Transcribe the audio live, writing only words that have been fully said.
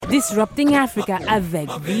Disrupting Africa avec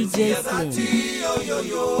VJ Slim.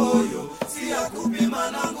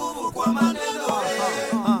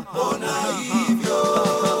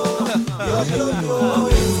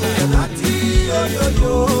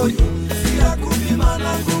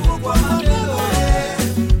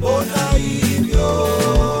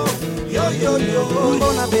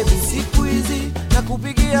 Mbona baby siku hizi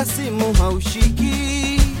nakupigia simu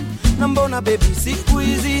haushiki? Na mbona baby siku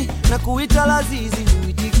hizi nakuita lazizi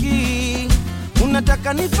huitiki?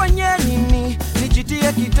 Unataka nifanye nini?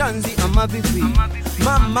 Nijitie kitanzi ama vipi?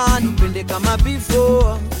 Mama nipende kama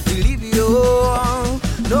before ilivyo.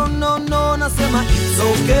 No, nasema it's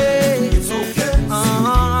okay. It's okay. It's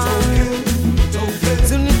okay. It's okay.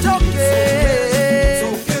 Sinitoke.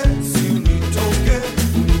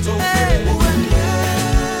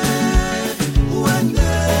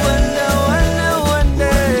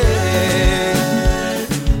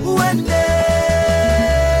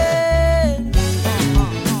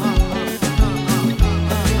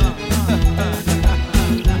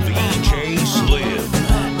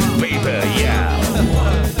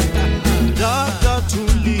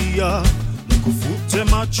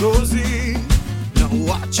 Chozi na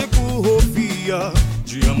uache kuhofia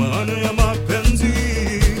juu ya maana ya mapenzi.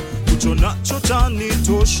 Ucho nacho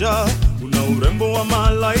chanitosha, una urembo wa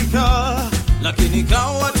malaika, lakini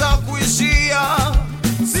kawa takuishia,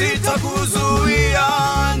 sitakuzuia.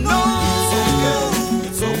 No,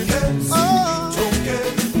 it's okay, it's okay,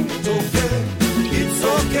 it's okay, it's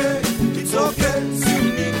okay, it's okay, it's okay,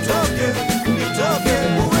 it's okay, it's okay.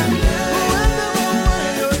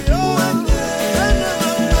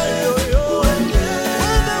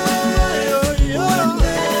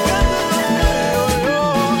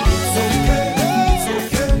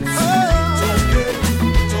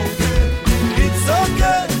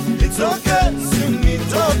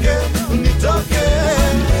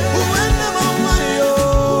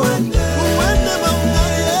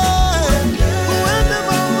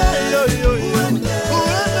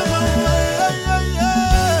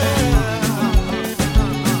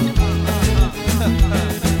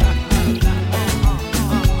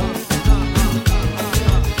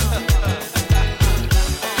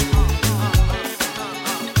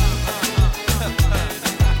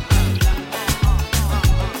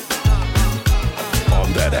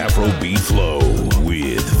 Afrobeat flow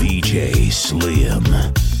with VJ Slim.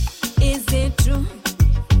 Is it true?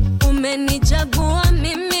 Umenichagua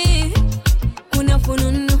mimi, kuna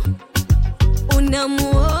fununu,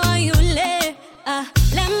 unamuoa yule.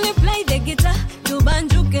 Let me play the guitar,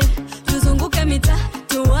 tubanjuke, tuzunguke mita,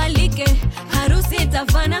 tuwalike, harusi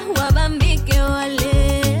tafana, wabambike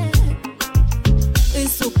wale.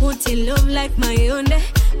 Isukuti love like mayonde,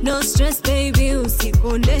 no stress baby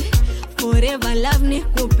usikonde. Forever love ni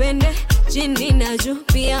kupende, chini na juu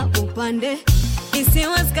pia upande.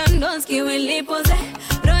 Isiwa scandals kiwilipoze,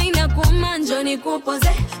 roho inakuuma njoo nikupoze.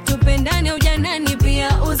 Tupendane ujanani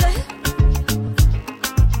pia uze.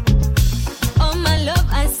 Oh my love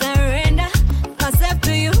I surrender, accept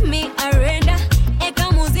to you me I render.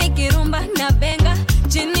 Eka muziki rumba na benga,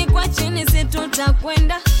 chini kwa chini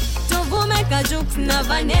situtakwenda. Tuvume Kajux na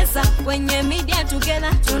Vanessa, kwenye media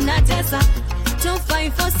together tunatesa.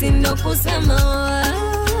 254 sindo kusema.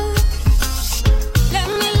 Let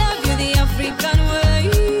me love you the African way.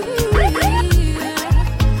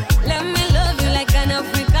 Let me love you like an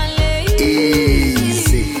African lady.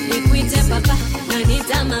 Nikuite papa,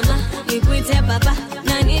 nanita mama. Nikuite papa,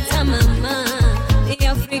 nanita mama. The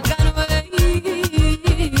African way.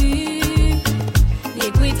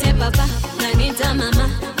 Nikuite papa, nanita mama.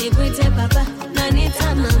 Nikuite papa,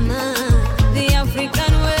 nanita mama. The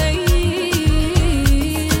African way.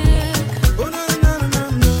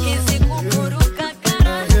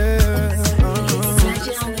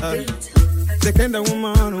 The kind of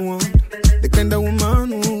woman I want, the kind of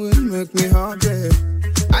woman who will make me happy.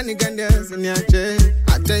 I need dance in your chair,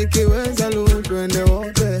 I take you as I look when they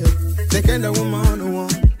walk there. The kind of woman I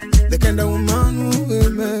want, the kind of woman who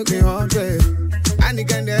will make me happy. I need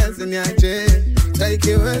dance in your chair, take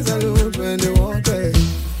you as I look when they walk there.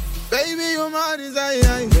 Baby, you're my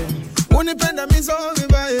desire. Unipenda mi so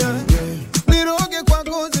vibaya, niroge kwa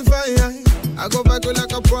kuzifaya. I go back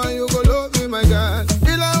like a pro, you go love me my God.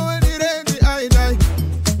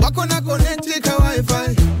 Wako na connect ka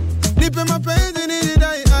wifi, nipe mapenzi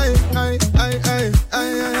nilidai.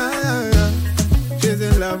 She's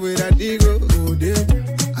in love with a digo,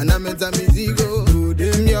 anameza mizigo,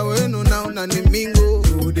 mya wenu na unanimingo,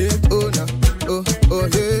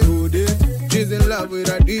 she's in love with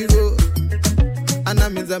a digo,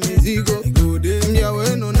 anameza mizigo, mya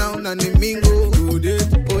wenu na unanimingo,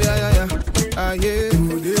 oh yeah,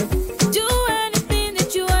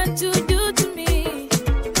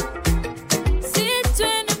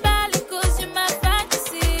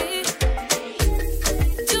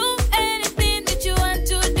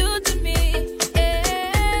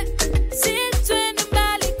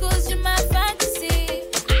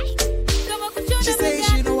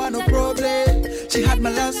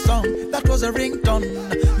 song, that was a ringtone.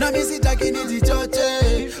 Now me sit again in the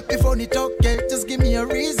church. Before you talk, just give me a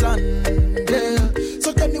reason. Yeah.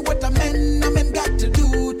 So tell me what a man got to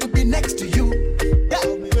do to be next to you. Yeah.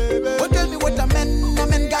 But tell me what a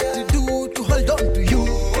man got to do to hold on to you.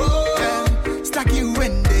 Yeah. Stack you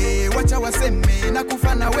when they watch our same man,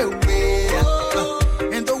 nakufana wewe.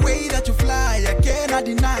 And the way that you fly, I cannot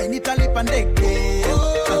deny, nitalipandege.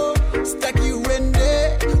 Stack you when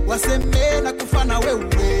they waseme nakufana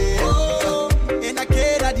wewe. And I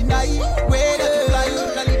cannot deny, way that you fly,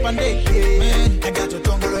 nitalipandege. Man, I got your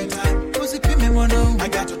tongue in time. Pussy me mono. I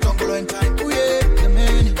got your tongue in time. Oh yeah,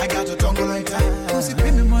 man. I got your tongue in time. Pussy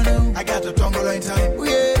me mono. I got your tongue in time. Oh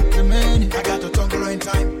yeah, man. I got your tongue in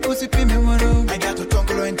time. Pussy me mono. I got your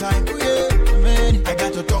tongue in time. Oh yeah, man. I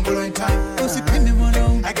got your tongue in time. Pussy me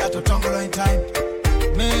mono. I got your tongue in time.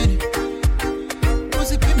 Man.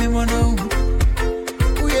 Pussy me mono.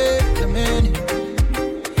 Oh yeah, man.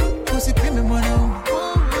 Pussy me mono.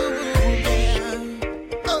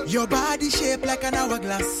 Your body shaped like an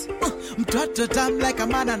hourglass. Mtoto tam like a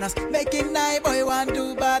bananas. Making night boy want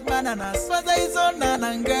to bad bananas. Was I so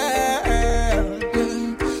nan girl?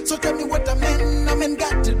 So tell me what a man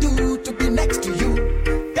got to do to be next to you.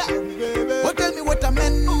 Yeah. Oh, tell me what a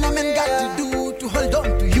man got to do to hold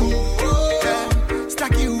on to you. Yeah.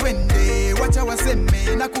 Stack you when they watch our same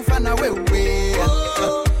man, nakufana wewe.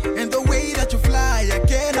 And the way that you fly, I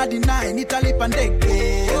cannot deny,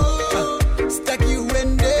 nitalipandege. Stack you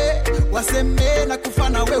when they waseme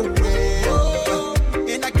nakufana wewe.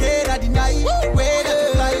 And I cannot deny, way that you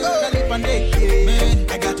fly, nitalipandege. Man,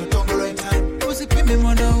 I got your tongue in time. Pussy me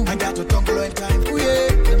mono. I got your tongue in time. Oh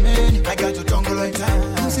yeah, man. I got your tongue in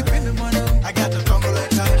time. Pussy me mono. I got your tongue in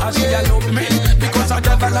time. How she love me because I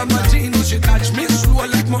develop my teen. She catch me slow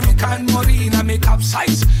like Monica and Marina. Make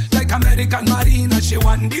capsize like American Marina. She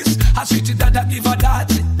want this, I sweet it that I give her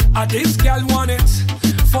that. This girl want it,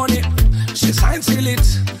 funny. She sign seal it,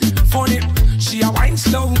 funny. She a wine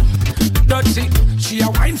slow, dirty. She a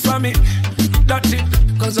wine for me, dirty.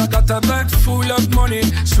 Cause I got a bag full of money.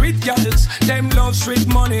 Sweet girls, them love sweet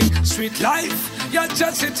money. Sweet life, you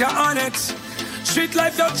just sit here on it. Sweet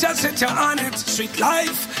life, you just sit here on it. Sweet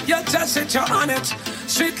life, you just sit here on it.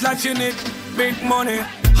 Sweet life, you need big money.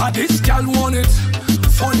 How this girl want it,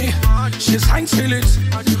 funny. She sign seal it,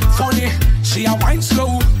 funny. She a wine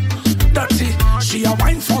slow, dirty. She a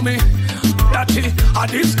wine for me, dirty. How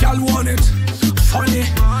this girl want it, funny.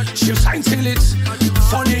 She sign seal it,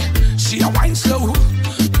 funny. She a wine slow,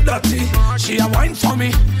 dirty. She a wine for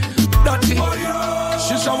me, dirty.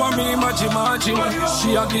 She shower me magic.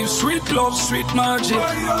 She a give sweet love, sweet magic.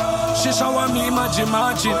 She shower me magic.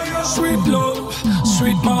 Sweet love,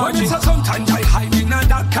 sweet magic. Sometimes I hide in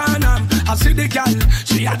that corner. I see the girl,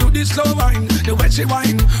 she a do the slow wine. The way she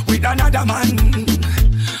wine with another man.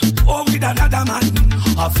 Oh, with another man.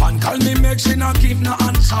 A fan call me, make she not give no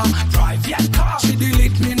answer. Private car, she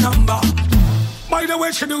delete me number. By the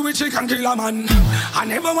way she do it, she can kill a man. I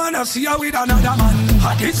never wanna see her with another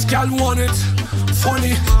man. This girl want it,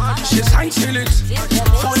 funny. She sign seal it,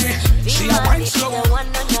 funny. She a wine slow,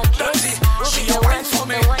 dirty. She a wine for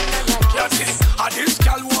me, dirty. This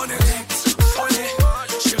girl want it, funny.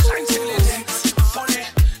 She sign seal it, funny.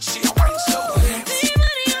 She a wine slow. See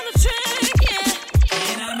money on the track, yeah.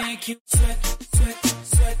 Can I make you sweat?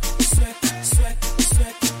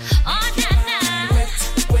 Oh, nah. Wet.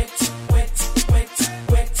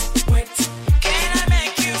 Can I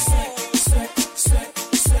make you sweat?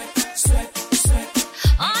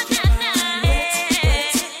 Oh, nah.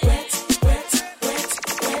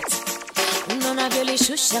 Unaona vile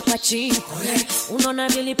shusha kwa chini, unaona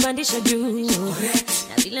vile pandisha juu,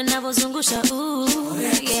 na vile navozungusha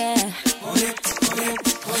yeah.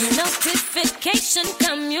 Notification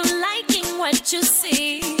come, you liking what you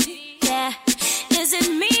see, yeah. Is it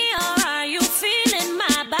me or are you feeling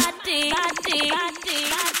my body?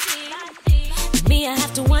 Me, I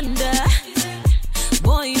have to wonder,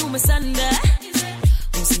 boy, you misunder.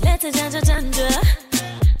 Usilete janja.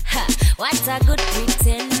 Ha, what a good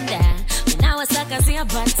pretender. Now I kazi ya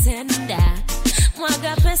bartender.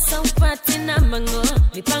 Mwaga pesa upati na mango.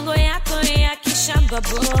 Mipango yako ya kishamba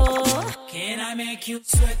bo. Can I make you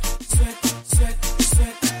sweat?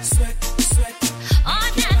 Oh,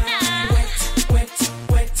 nah. Wet.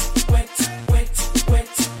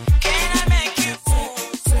 Can I make you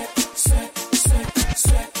sweat?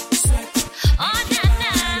 Oh,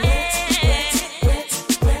 nah.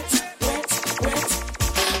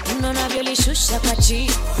 Unaona vile shusha kwa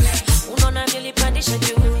chini, unaona vile pandisha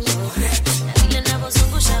juu, na vile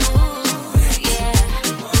navozungusha yeah.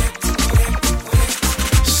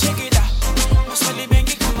 Shake it up, maswali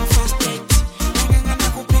mengi kama first date.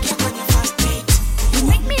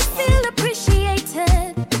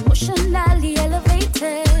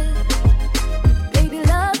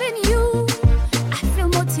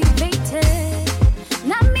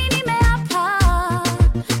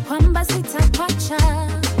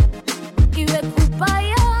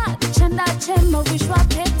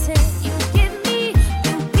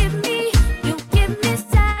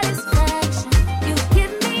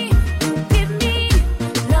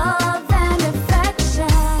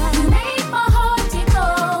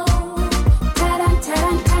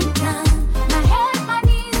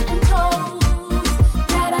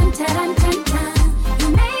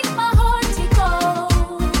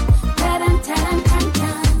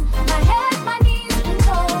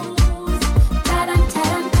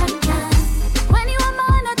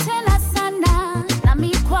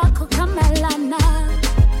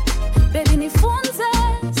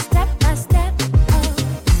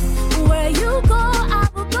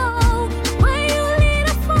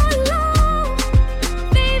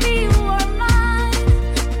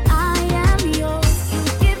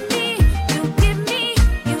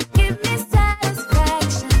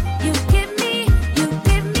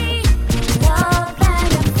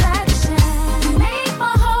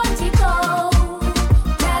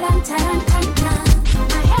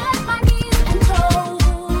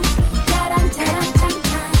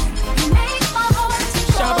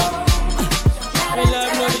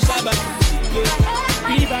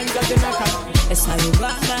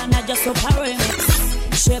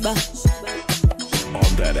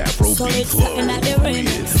 Afrobeat Flow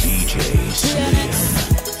with DJ Slim.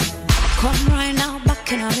 Come right now,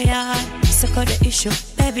 back in our yard. Circle the issue,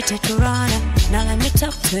 baby, take to run. Now let me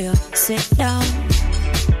talk to you, sit down.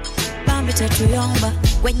 Bambi take to yomba.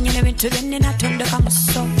 When you never to the nina turn the come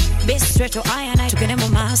so. Be straight to I and I to get them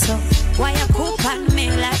on my soul. Why you coop on me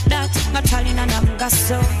like that? Not telling and I'm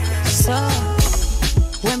gasso. So,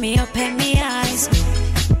 when me open me eyes,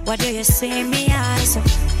 what do you see in me eyes?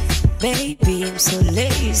 Baby, I'm so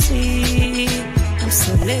lazy. I'm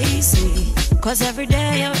so lazy. Cause every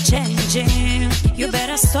day you're changing. You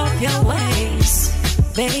better stop your ways.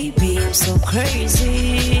 Baby, I'm so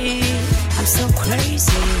crazy. I'm so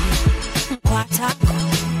crazy. Kwatako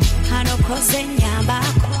hano koze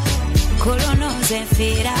nyambako kulonoze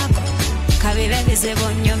firako kabibebeze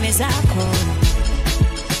bonyomezako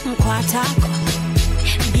Kwatako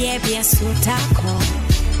byebye sutako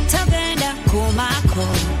togenda kumako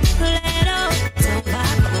lero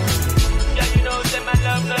tobako. Yeah, you know say my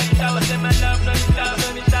love no be shower, say my love no be shower,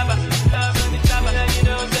 no be shower, love no be shower. Yeah, you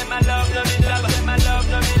know say my love no be shower, say my love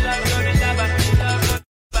no be love no be shower, love no.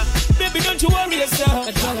 Baby, don't you worry yourself.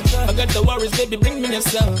 I got the worries, baby, bring me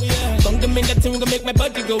yourself. Come to me, that thing gonna make my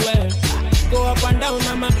body go well. Go up and down,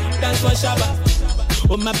 I'm a dance for Shabba.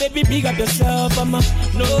 Oh my baby, big up yourself, I'm a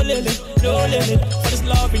no limit. For this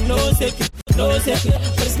love, no second, for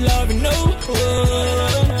this love, no.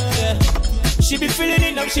 Oh, yeah. She be feeling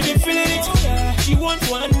it now, she be feeling it. She wants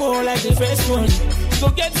one more like the first one. Go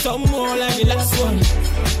get some more like the last one.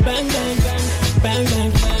 Bang, bang, bang, bang,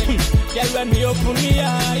 bang, bang. Yeah, when me open me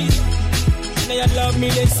eyes, now you love me,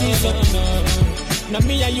 let's see so. Now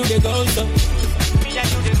me and you they go so. Me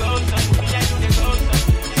and you they go so. Me and you they go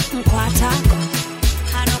so. Kwatako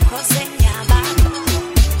hano koze nyambako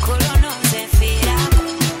kulonoze firako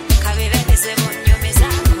kabibebeze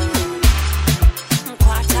bonyomezako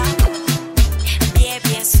Kwatako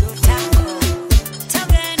byebye sutako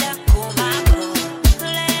togenda kumako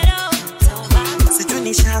lero tobako. Sijui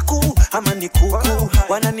ni shaku ama ni kuku,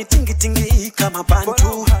 wananitingi kama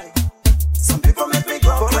bantu. Some people make me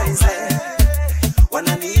go crazy,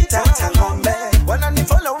 wananiita ngombe,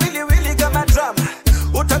 wananifollow really kama drama.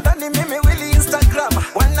 Utadhani mimi wili Instagram.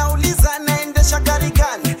 Wanauliza naendesha gari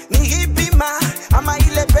gani, ni hipi ma ama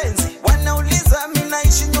ile benzi. Wanauliza mimi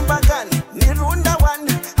naishi nyumba gani, ni runda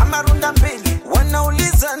 1 ama runda 2.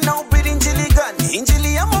 Wanauliza na ubiri injili gani,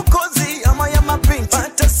 injili ya Mwokozi ama ya mapinti.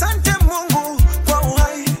 But asante Mungu kwa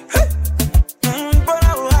uhai.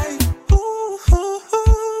 Bora uhai.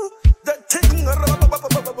 The thing bora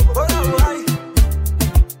uhai.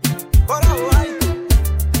 Bora uhai.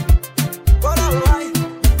 Bora uhai.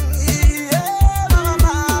 Yeah,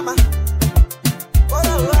 mama.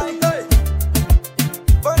 Bora uhai.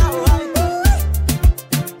 Bora uhai.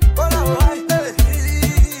 Bora uhai.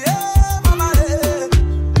 Yeah, mama.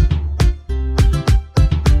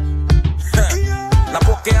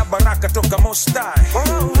 Napokea baraka toka Most High.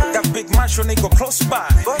 That big mansion iko close by.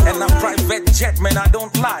 And a private jet, man, I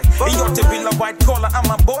don't lie. Iyote bila white collar, I'm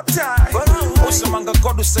a bow tie. Usemanga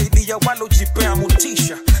God usaidia walojipea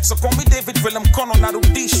mutisha. So call me David vile mkono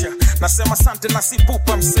narudisha. Nasema sante na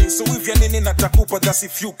sipupa msee. So hivya nini natakupa, that's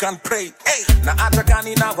if you can pray. Na hata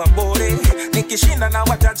gani na wabore, nikishinda na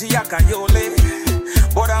wataji ya Kayole.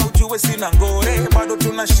 Bora ujue sina ngore, bado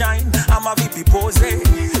tuna shine ama vipi pose.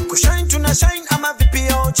 Kushine tuna shine ama vipi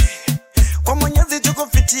oje, kwa Mwenyezi tuko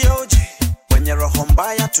fiti oje. Wenye roho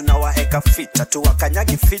mbaya tunawaeka fita,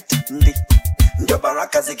 tuwakanyagi fiti ndi. Ndio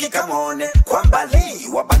baraka zikikamone kwa mbali,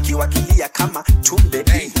 wabaki wakilia kama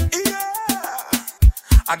tumbe.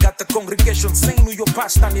 I got the congregation saying your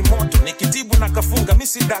pastor ni moto. Nikitibu na kafunga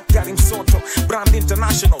misi daktari msoto. Brand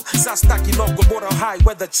international, sasta kiloko. Bora high,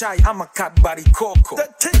 weather chai, I'm a Cadbury Coco. The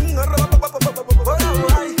thing bora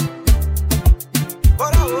uhai.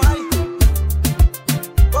 Bora uhai.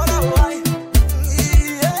 Bora uhai.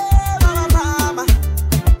 Yeah, mama.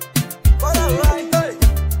 Bora uhai.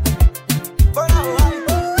 Bora uhai.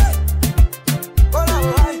 Bora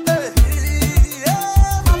uhai.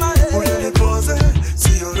 Yeah, mama. Unipose,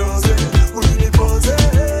 sio rose. Unipose.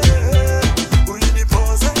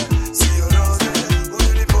 Unipose, sio rose.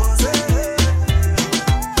 Unipose.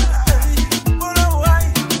 Bora uhai.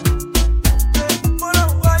 Bora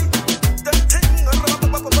uhai.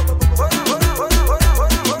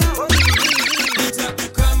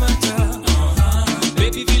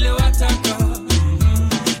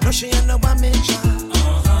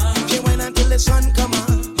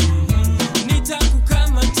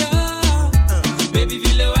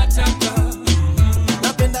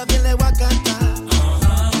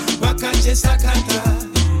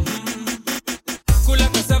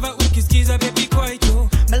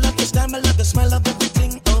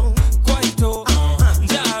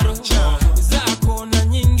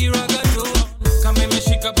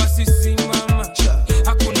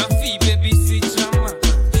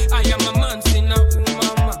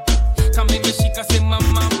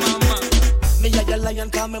 your lion,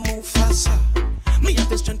 come and move faster. Me have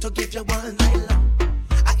the strength to give you one night long.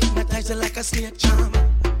 I hypnotize you like a snake charm.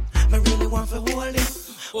 Me really want to hold you.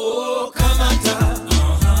 Oh, kamata,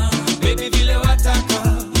 baby vile wataka,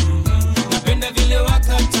 napenda vile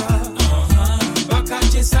wakata,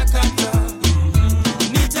 wakati sakata,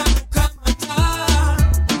 nitakukamata,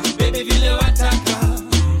 baby vile wataka,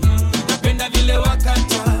 napenda vile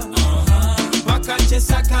wakata, wakati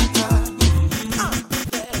sakata.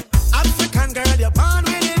 African girl, you're born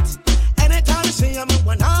with it. Anytime you see you, me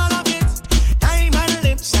want all of it. Diamond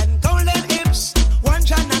lips and golden hips. One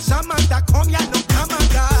China Samantha, come here, no come on,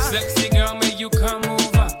 girl. Sexy girl, may you come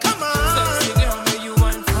over. Come on. Sexy girl, may you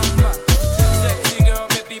want from back. Sexy girl,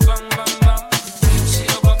 baby bang bang bang. She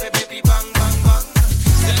over baby bang bang bang.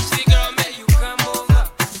 Sexy girl, may you come over.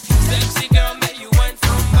 Sexy girl, may you want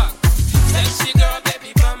from back. Sexy girl,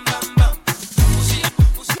 baby bang bang bang.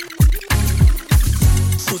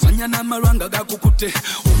 Uzanya na maranga gakukute.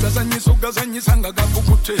 Ugazanyisa nga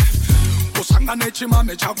gakukute. Usanga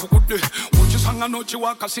nechimame chakukude. Uchisanga nochi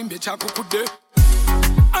wakasimbe chakukude.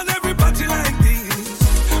 And everybody like this,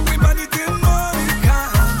 we party till morning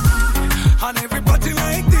come. And everybody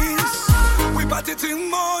like this, we party till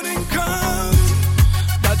morning come.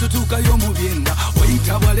 Datutuka yo mubyenda,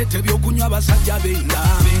 oita walete byokunywa basajja benda.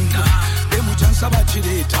 Demu chansa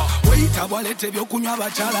bachileta, oita walete byokunywa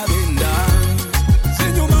bachala benda.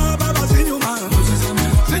 Zinyuma baba zinyuma,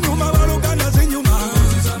 zinyuma baluganda zinyuma.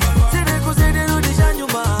 Sidiku sidiku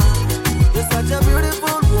dijanyuma, you're such a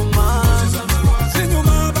beautiful woman.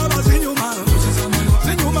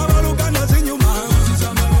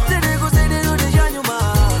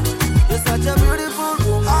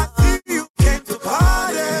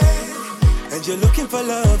 You're looking for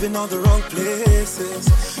love in all the wrong places.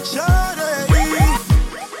 Shawty,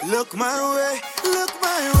 look my way, look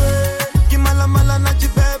my way. Kimala mala na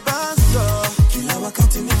jibeba so. Kila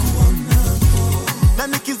wakati nikuona po. Na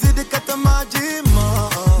nikizidi kata majima.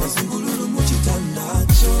 Mazungululu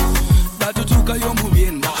muchitandacho. Datutuka yo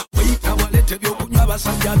mubyenda, oita walete byokunywa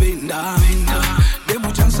basajja benda.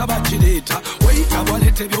 Demu chansa bachileta, oita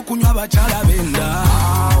walete byokunywa bachala benda.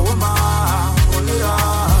 Oma, olera.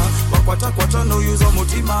 Kwata no use on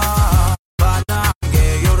mutima.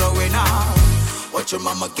 Banange, you're a winner. What your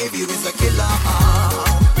mama gave you is a killer.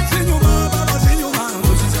 Zinyuma baba zinyuma,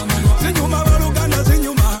 zinyuma baluganda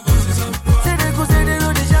zinyuma. Sidiku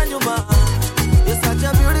sidiku dijanyuma, you're such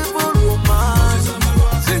a beautiful woman.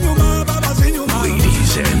 Zinyuma baba zinyuma.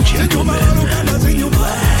 Ladies and gentlemen,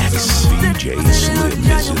 relax. DJ Slim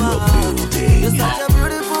is in the building. You're such a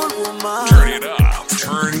beautiful woman. Turn it up,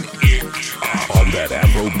 turn it up. On that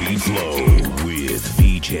Afrobeat flow with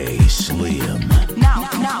VJ Slim.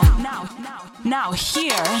 Now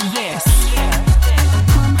hear this.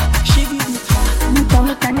 Shigidi,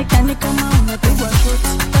 mkono kani kama umepigwa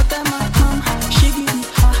shoti. Tatema, shigidi,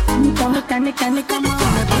 mkono kani kama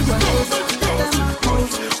umepigwa shoti. Tatema,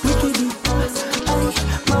 wikidi,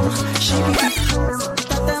 mama, shigidi,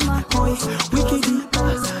 tatema, wikidi,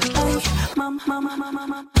 mama,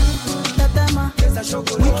 tatema,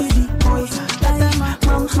 wikidi, tatema,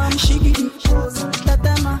 mama, shigidi,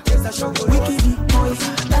 tatema, wikidi,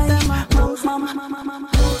 tatema, mama,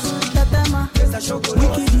 tatema,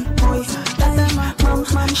 wikidi, tatema,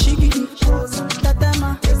 mama, shigidi,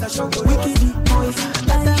 tatema, wikidi,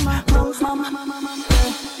 tatema, mama,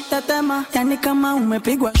 tatema, yani kama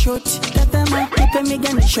umepigwa shoti. Tatema, nipe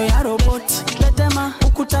miganisho ya roboti. Tatema,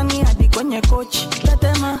 ukutani hadi kwenye kochi.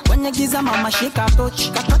 Tatema, kwenye giza mama shika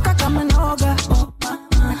tochi. Kataka kama noga, oh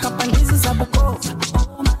mama, kapandizi za Bukova,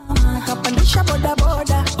 oh mama, kapandisha boda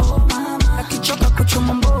boda, oh mama, akichoka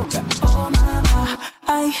kuchuma mboga, oh mama.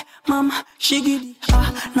 Ai mama shigidi,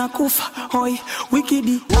 nakufa hoi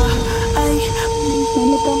wikidi, ai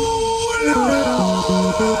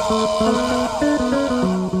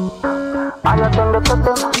Aya twende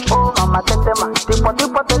tetema, oh mama tetema, tipo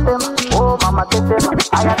tipo tetema, oh mama tetema.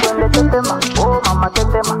 Aya twende tetema, oh mama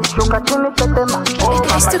tetema, shuka chini tetema, oh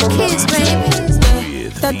mama tetema.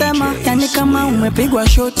 Tetema, yani kama umepigwa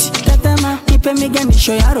shoti. Tetema, nipe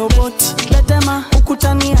miganisho ya roboti. Tetema,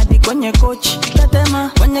 ukutani hadi kwenye kochi. Tetema,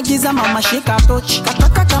 kwenye giza mama shika tochi.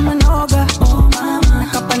 Kataka kama noga, oh mama,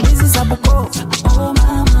 kapandizi za Bukova, oh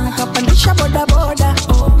mama, kapandisha boda boda,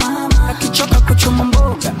 oh mama, akichoka kuchuma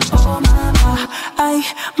mboga, oh mama. Ai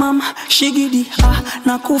mama shigidi,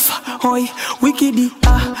 nakufa hoi wikidi,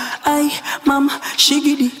 ai mama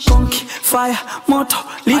shigidi, konki fire moto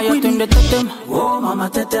liquidi. Aya twende tetema, oh mama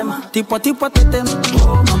tetema, tipo tipo tetema,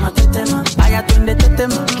 oh mama tetema. Aya twende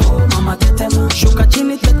tetema, oh mama tetema, shuka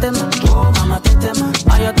chini tetema, oh mama tetema.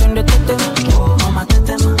 Aya twende tetema, oh mama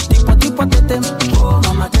tetema, tipo tipo tetema, oh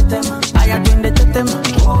mama tetema. Aya twende tetema.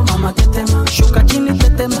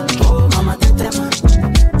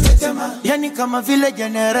 kama vile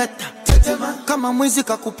generator. Tetema. Kama mwizi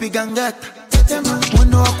kakupiga ngeta. Tetema.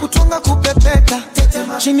 Mwendo wa kutunga kupepeta.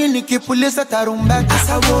 Tetema. Chini nikipuliza tarumbeta.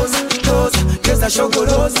 Asawoza, toza, keza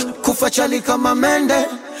shogoroza. Kufa chali kama mende.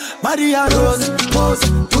 Maria Rose, pose,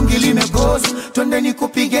 tungi limegoza. Twende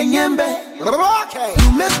nikupige nyembe. Okay.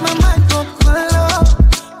 You make my mind go kolo,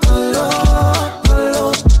 kolo,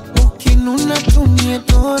 kolo. Ukinuna tumie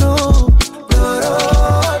doro, doro,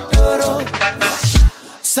 doro.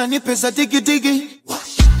 Sani pesa digi digi.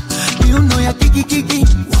 Miuno ya kiki kiki.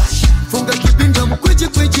 Funga kibinda mkweji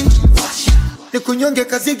kweji. Nikunyonge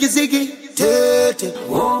kazigi zigi. Tete.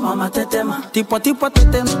 Oh mama tetema. Tipo tipo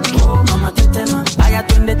tetema. Oh mama tetema. Aya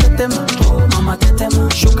twende tetema. Oh mama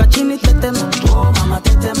tetema. Shuka chini tetema. Oh mama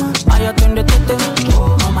tetema. Aya twende tetema.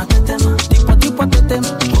 Oh mama tetema. Tipo tipo tetema.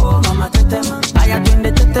 Oh mama tetema. Aya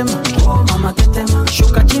twende tetema. Oh mama tetema.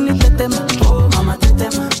 Shuka chini tetema. Oh mama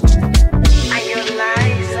tetema. Ayo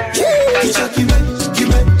liza. Kisha kime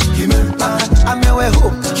amewe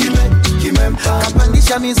huka kime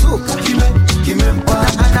kapandisha mizuka kime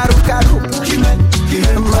anaruka ruka kime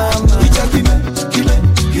kicha kime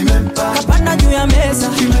kapanda juu ya meza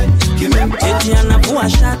kime eti anavua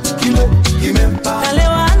shati kime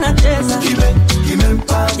kalewa anacheza kime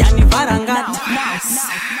yani varangati.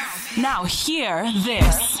 Now hear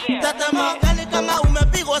this. Tetema, yani kama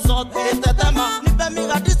umepigwa zote. Tetema, nipe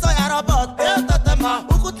migadiso ya robot. Tetema,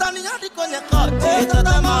 ukutani hadi kwenye kote.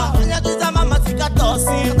 Tetema, kwenye giza mama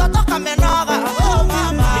sikatosi. Utatoka menoga, oh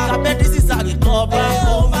mama. Nikapendisi sagi kobe,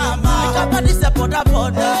 oh mama. Nikapendisi poda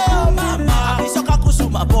poda, oh mama. Akisoka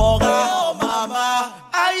kusuma boga, oh mama.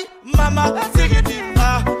 Ay, mama, sikiti,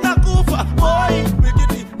 nakufa, boy.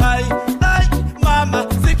 Wikiti, ay, mama,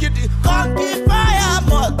 sikiti, konki fire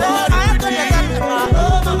motor.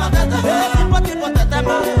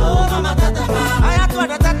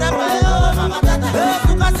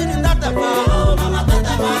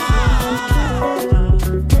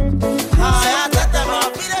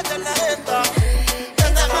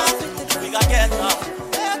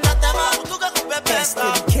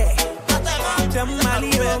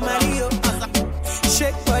 Mario,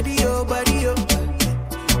 shake body, oh body, oh.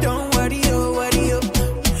 Don't worry, oh worry, oh.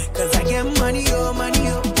 'Cause I get money, oh money,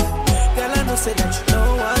 oh. Girl, I know say that you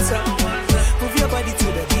know what's up. Move your body to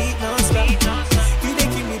the beat, non-stop. You dey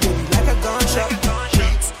give me baby like a gunshot.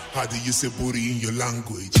 How do you say booty in your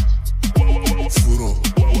language? Furo,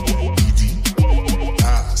 idi,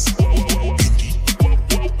 ass, idi.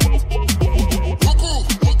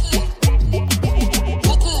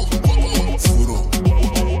 Furo,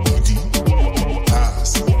 idi,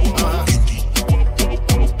 ass, idi.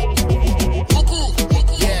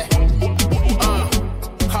 Yeah.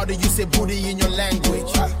 How do you say booty in your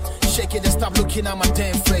language? Shake it and stop looking at my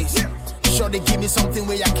damn face. Sure they give me something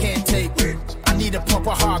where I can't take. I need a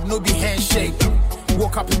proper hug, no be handshake.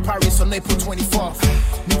 Woke up in Paris on April 24th.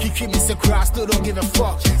 Nikki keep me say cry, still don't give a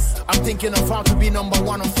fuck. I'm thinking of how to be number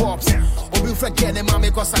 1 on Forbes. Or be forgetting mommy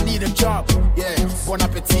cause I need a job. Yeah, bon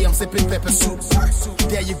appetit, I'm sipping pepper soup.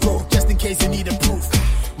 There you go, just in case you need a proof.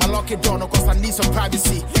 My lucky donor cause I need some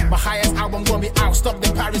privacy. My highest album gonna be out, stop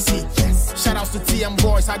the piracy. Shout outs to TM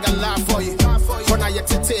boys, I got love for you. For now you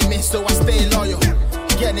entertain me, so I stay loyal.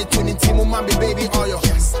 Get it tuning team, mommy baby oil.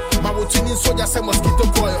 My routine soldier say mosquito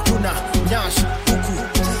coil. Tuna, Nash, Uku,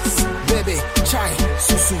 baby, chai,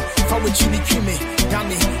 susu, fawe chili creamy,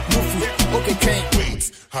 dami, mufu, okay can't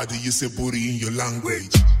wait. How do you say booty in your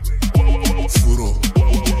language? Furo,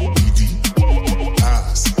 idi,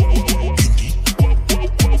 ass, idi.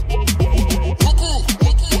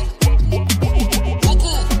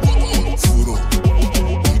 Furo,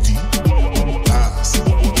 idi, ass,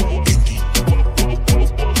 idi.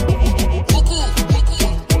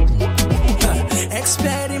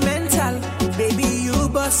 Experimental, baby, you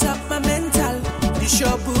bust up my mental. This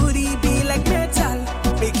your booty be like metal.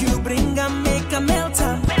 Make you bring and make a melt.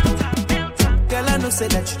 Girl, I know say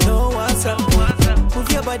that you know what's up.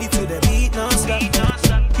 Move your body to the beat, non-stop.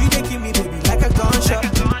 You dey give me baby like a gunshot.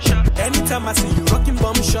 Anytime I see you rocking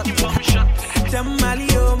bomb shot. Them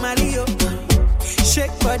Malio, Malio.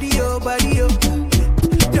 Shake body, oh body, oh.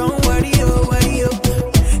 Don't worry, oh worry, oh.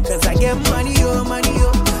 'Cause I get money, oh money,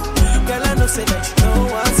 oh. Girl, I know say that you know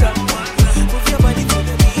what's up. Move your body to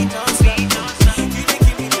the beat, non-stop. You dey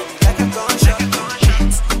give me baby like a gunshot.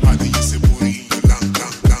 How do you say booty in your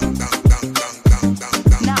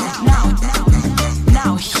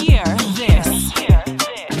Now hear this.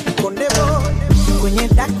 Kwenye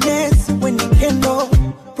darkness, when you handle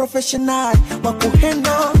professional,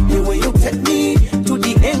 wakuhandle the way you take me to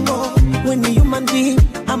the angle. When you human being,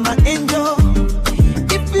 I'm an angel.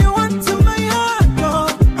 If you want to my heart, no,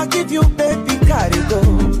 I'll give you baby carry go.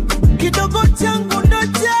 Kidogo cha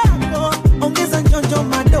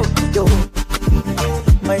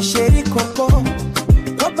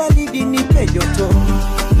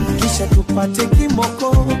tupate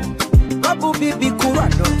kimoko. Babu bibi kuwa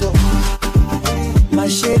ndoto.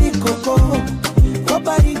 Masheri koko, kwa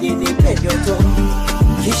baridi nipe joto.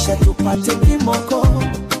 Kisha tupate kimoko.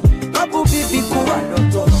 Babu bibi kuwa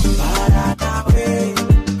ndoto. Para nawe,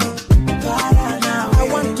 para nawe.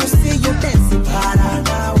 I want to see you dancing. Para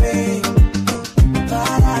nawe,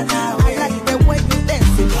 para nawe. I like the way you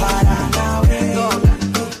dancing. Para nawe,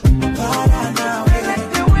 para nawe. I like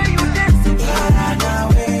the way you dancing. Para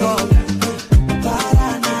nawe, para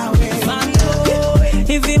nawe.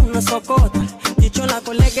 Hivi unasokota, jicho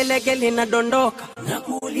lako lege linadondoka.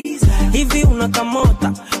 Nakuuliza, hivi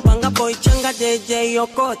unakamota, panga boy changa JJ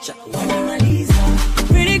Okocha. Wanamaliza,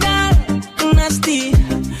 pretty girl, nasty.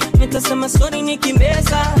 Nitasema sorry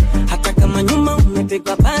nikimbeza, hata kama nyuma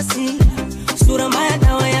umepigwa pasi. Sura mbaya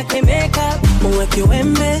dawa yake makeup, uwe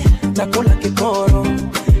kiwembe, takula kiporo.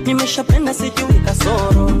 Nimeshapenda sijui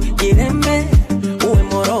kasoro, jirembe, uwe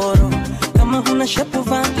mororo. Kama huna shepu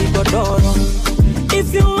vaa kigodoro.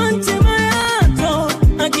 If you want my heart,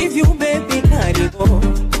 I give you baby karibu.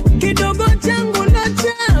 Kidogo changu na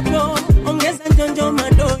chako, ongeza njonjo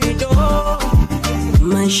madoido.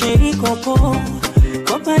 Maisheri koko,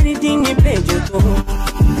 kwa baridi nipe joto.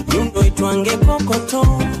 Nyundo itwange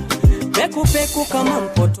kokoto, peku peku kama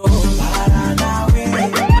mpoto. Para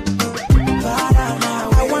nawe, para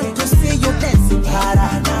nawe. I want to see you dancing.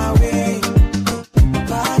 Para nawe,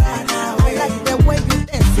 para nawe. I like the way you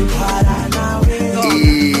dancing. Para nawe.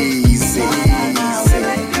 Easy.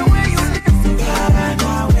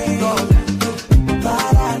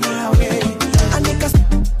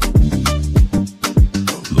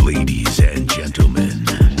 Ladies and gentlemen,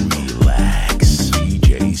 relax.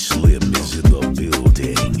 DJ Slim is in the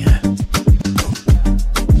building.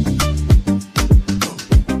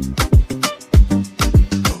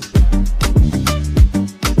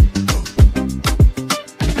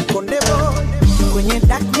 Kondebo, kwenye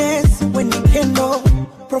darkness, when you handle,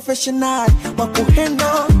 professional,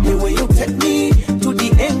 wakuhendo. The way you take me to the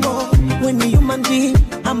angle, when you human being,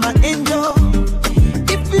 I'm an angel.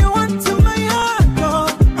 If you want to my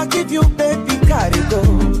heart, I'll give you baby karigo.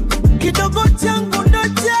 Kidogo changu ndo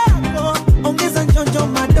chako, ongeza njonjo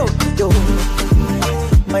madogo.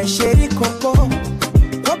 Maisheri koko,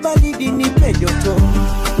 kwa baridi nipe joto.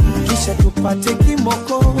 Kisha tupate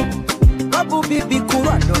kimoko, babu bibi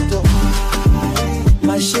kuwa ndoto.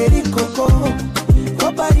 Masheri koko,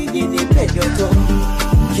 kwa baridi nipe joto.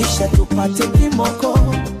 Kisha tupate kimoko,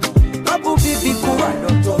 babu bibi kuwa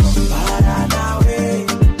ndoto. Para nawe,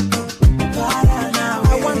 para nawe.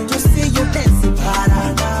 I want to see you dancing.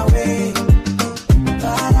 Para nawe,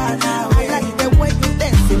 para nawe. I like the way you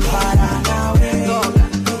dancing. Para nawe,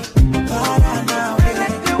 para nawe. I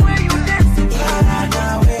like the way you dancing. Para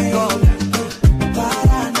nawe,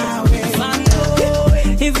 para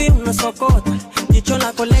nawe. Hivi unasokota, jicho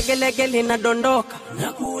lako lege linadondoka.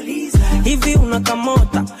 Nakuuliza, hivi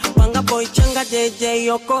unakamota, panga boy changa JJ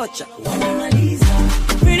Okocha. Wanamaliza,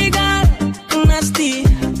 pretty girl, nasty.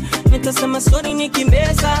 Nitasema sorry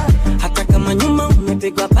nikimbeza, hata kama nyuma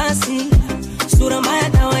umepigwa pasi. Sura mbaya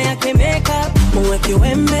dawa yake makeup, uwe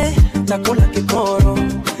kiwembe, takula kiporo.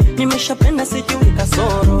 Nimeshapenda sijui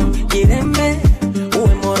kasoro, jirembe,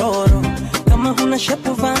 uwe mororo. Kama huna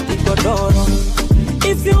shepu vaa kigodoro.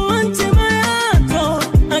 If you want my heart,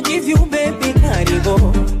 I give you baby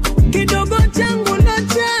karibu. Kidogo changu na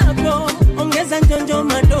chako, ongeza njonjo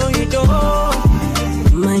madoido.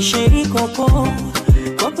 Maisheri koko,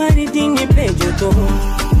 kwa baridi nipe joto.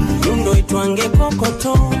 Nyundo itwange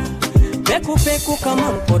kokoto, peku peku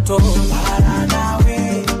kama mpoto. Para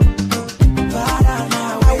nawe, para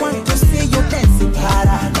nawe. I want to see you dancing.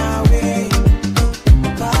 Para nawe,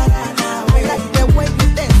 para nawe. I like the way you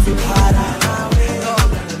dancing. Para nawe,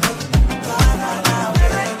 para nawe. I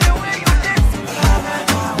like the way you dancing. Para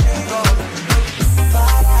nawe,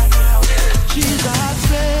 para nawe. She's a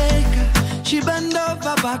heartbreaker. She bend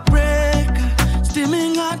over backbreaker.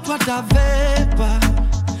 Steaming hot water vapor.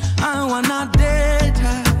 I wanna date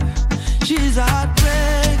her. She's a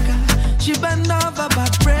heartbreaker. She bend over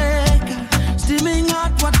backbreaker. Steaming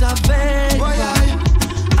hot water vapor. Boy,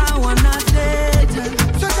 I wanna date her.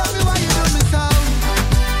 So tell me why you do me so.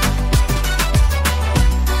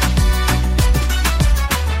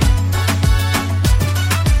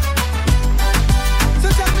 So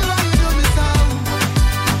tell me why you do me so.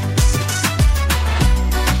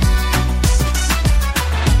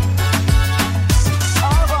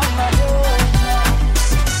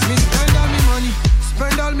 Me spend all me money,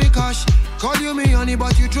 spend all me cash. Call you me honey,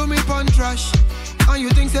 but you threw me pon trash. And you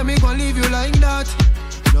think say me gon' leave you like that?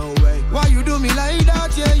 No way. Why you do me like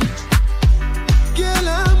that, yeah? Girl,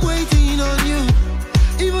 I'm waiting on you.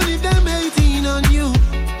 Even if them hate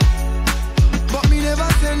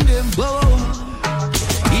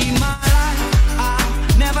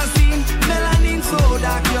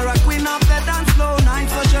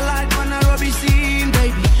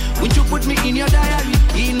in your diary.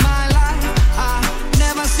 In my life, I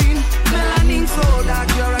never seen melanin so dark.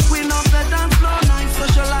 You're a queen of the dance floor, nice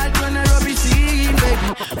socialite when I rub scene, baby.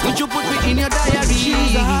 Would you put me in your diary?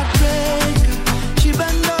 She's a heartbreaker. She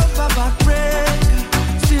bend over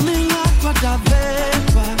backbreaker, steaming hot water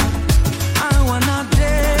vapor. I wanna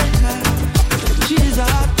take her. She's a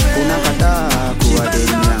heartbreaker. Unakataa kuwa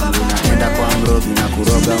deni yangu, naenda kwa mrogi na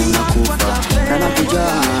kuroga unakufa. Na nakuja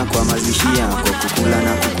kwa mazishi yako, kukula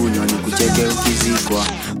na kukunywa ni kucheke ukizikwa.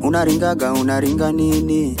 Unaringa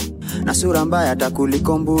nini? Na sura mbaya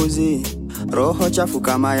takuliko mbuzi. Roho chafu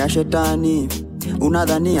kama ya shetani.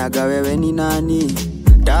 Unadhaniaga wewe ni nani?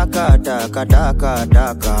 Taka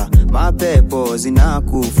mapepo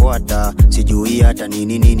zinakufuata. Sijui hata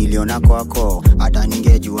nini niliona kwako, hata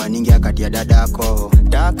ningejua ningeakatia dadako.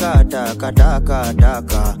 Taka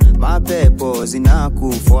mapepo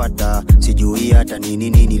zinakufuata. Sijui hata nini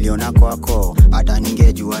niliona kwako, hata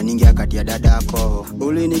ningejua ningeakatia dadako.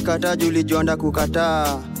 Ulinikata julijonda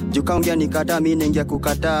kukataa, jukaongea nikata mimi ninge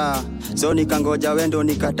kukataa. So nikangoja wendo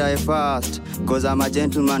nikatae fast, cause I'm a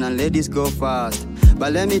gentleman and ladies go fast.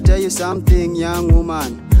 But let me tell you something, young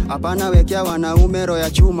woman. Hapana wekea wanaume roho ya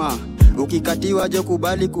chuma. Ukikatiwa je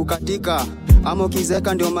kubali kukatika, ama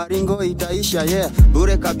ukizeka ndio maringo itaisha. Yeah,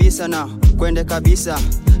 bure kabisa na kwende kabisa.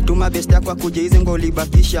 Tuma best yako kuje hizi ngoli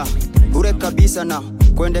bakisha. Bure kabisa na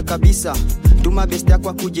kwende kabisa. Tuma best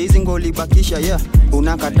yako kuje hizi ngoli bakisha. Yeah,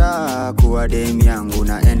 unakataa kuwa demi yangu,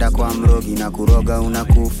 naenda kwa mrogi na kuroga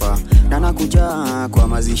unakufa. Na nakuja kwa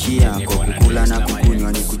mazishi yako, kukula na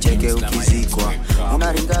kukunywa ni kucheke ukizikwa.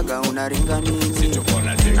 Unaringa nini?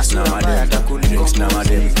 Na sura mbaya takuliko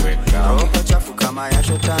mbuzi. Roho chafu kama ya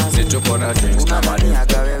shetani. Situpona drinks na madem,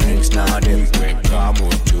 drinks na madem,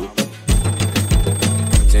 kama tu.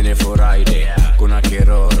 Tene furaide, kuna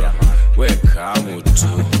kiroro, weka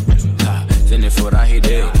mutu. Tene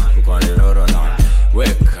furaide, kuna kiroro na,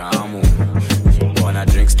 weka mu. Wana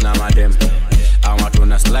drinks na madem, ama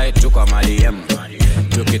tuna slide tu kwa madiem.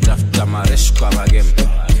 Tukitafuta maresh kwa magem.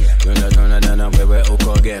 Tuna wewe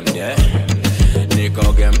uko game, yeah.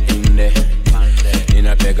 Niko game inde,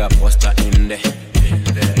 ninapega poster inde.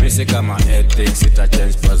 Misi kama ethics ita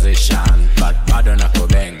change position, but bado nako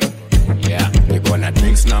bang. Yeah, niko na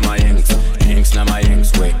drinks na my yanks,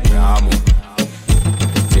 we kamu.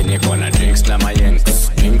 Niko na drinks na my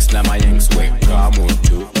yanks, we kamu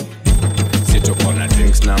tu. Situko na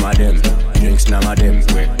drinks na madem,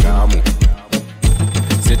 we kamu.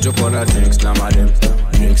 Situko na drinks na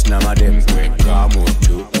madem, we kamu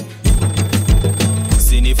tu.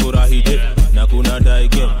 Sinifurahide na kuna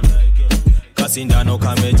daige, kasindano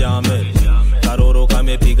kamejame, karoro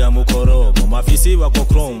kamepiga mukoromo, mafisi wako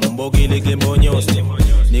chrome, mbogilege mbonyoste,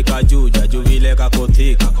 nikajuja juvile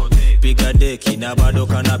kakotika, piga deki na bado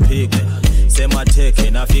kanapika, sema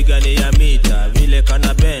teke na figa ni ya mita, vile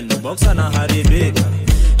kana bend, boxa na haribika,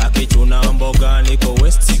 akichuna mboga niko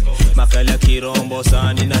west, makala kirombo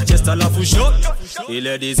sani na chest alafu shot,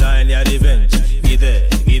 ile design ya revenge,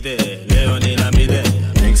 gide, leo nina mide.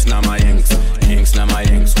 Drinks na my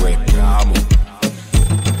yanks, we kamu.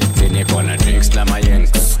 Niko na drinks na my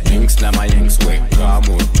yanks, we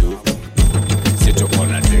kamu tu. Situko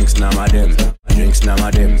na drinks na madem,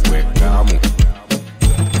 we kamu.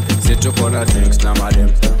 Situko na drinks na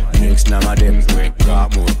madem, we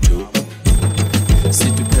kamu tu.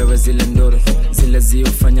 Situpewe zile ndoro, zile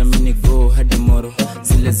ziofanya mini go hadi moro,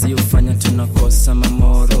 zile ziofanya tunakosa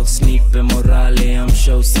mamoro. Snipe morale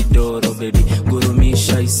amsha usidoro, baby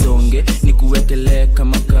gurumisha isonge, nikuwekele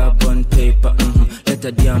kama carbon paper.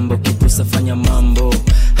 Leta diambo kipusa fanya mambo,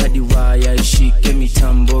 hadi waya ishike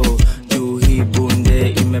mitambo. Juu hii bunde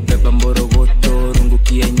imebeba mborogoto, rungu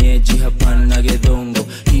kienyeji hapana gedongo.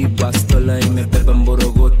 Hii bastola imebeba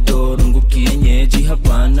mborogoto, rungu kienyeji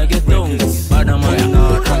hapana gedongo. Bada maya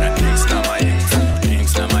drinks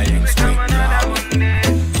na my yanks, we kamu.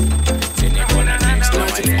 Sinekona drinks na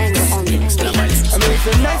my yanks, I mean,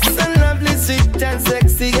 so nice and lovely, sweet and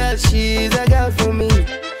sexy girl, she's a girl for me.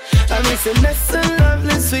 I mean, so nice and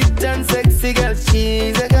lovely, sweet and sexy girl,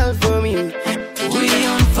 she's a girl for me. We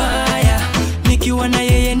on fire, nikiwa na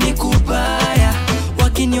yeye ni kubaya,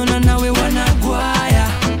 wakiniona nawe wanagwaya.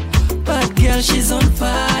 Bad girl, she's on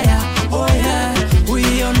fire, oh yeah.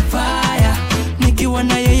 We on fire, nikiwa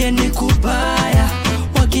na yeye ni kubaya,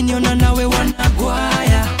 wakiniona nawe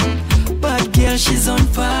wanagwaya. Bad girl, she's on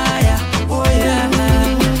fire, oh yeah.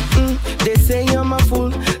 They say I'm a fool,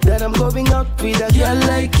 that I'm going out with a girl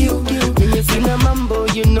like you. When you sing a mambo,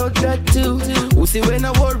 you know that too. Who see when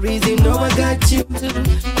I worries, you know I got you.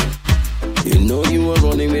 You know you were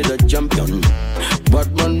running with a champion.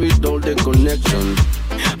 bad man with all the connection.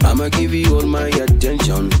 I'ma give you all my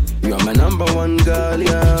attention. You're my number one girl,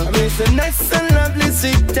 yeah. I miss a nice and lovely,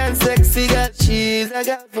 sweet and sexy girl. She's a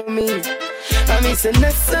girl for me. I miss a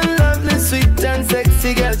nice and lovely, sweet and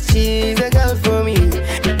sexy girl. She's a girl for me.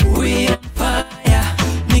 We on fire,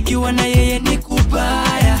 nikiwa na yeye ni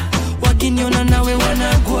kubaya, wakiniona nawe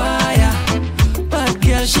wanagwaya. Bad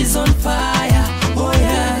girl, she's on fire, oh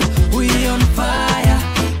yeah. We on fire,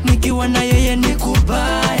 nikiwa na yeye ni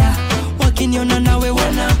kubaya, wakiniona nawe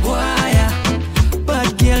wanagwaya.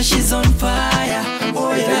 Bad girl, she's on fire,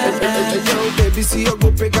 oh yeah. Yo, baby, see you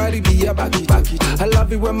go pick Caribbean, back it. I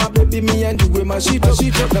love it when my baby me and you with my shit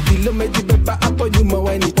up. Na bilo meji beba hapo nyuma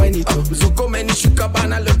wine it up. Zuko meni shuka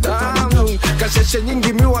bana lota. Kasheshe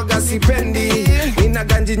nyingi miwaga sipendi. Nina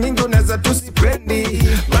ganji nyingi unaweza tusipendi.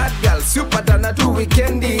 Bad girl, siupatana tu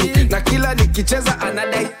weekendi. Na kila nikicheza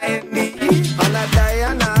anadai endi. Anadai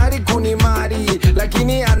anahari kunimari,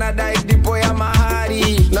 lakini anadai dipo ya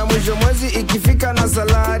mahari. Na mwisho mwezi ikifika na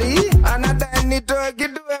salari, anadai nitoe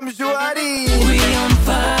kitu ya mshwari. We on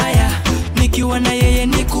fire, nikiwa na yeye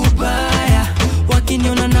ni kubaya,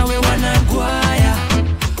 wakiniona nawe wanagwaya.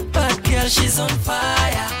 Bad girl, she's on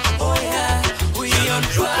fire, oh yeah. We on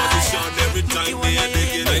fire, nikiwa na yeye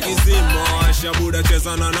ni kubaya. Buda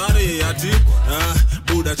cheza na nari ati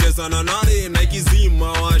Buda cheza na nari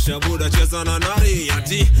naikizima washa Buda cheza na nari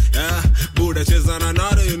ati Buda cheza na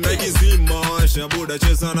nari naikizima washa Buda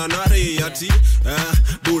cheza na nari ati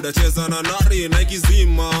Buda cheza na nari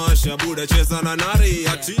naikizima washa Buda cheza na nari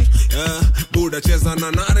ati Buda cheza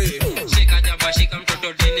na nari. Shika jaba shika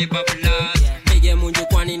mtoto dili bablas Pige munju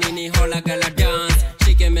kwani nini hola gala dance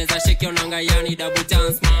Shike meza shike onanga yani double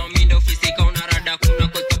dance Mami ndo fisika unarada kuna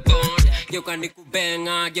kutubond Geuka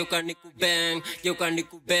nikubenga, geuka nikubeng Geuka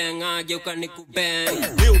nikubenga, geuka nikubeng.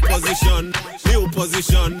 New position, new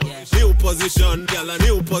position, new position, girl a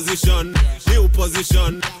new position, new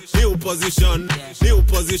position, new position, new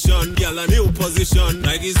position, girl a new position.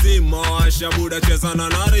 Naikizima washa Buda cheza na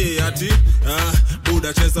nari ati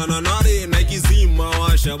Buda cheza na nari naikizima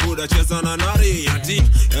washa Buda cheza na nari ati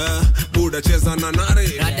Buda cheza na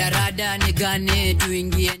nari. Rada rada nigane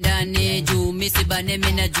tuingie ndani juu misibane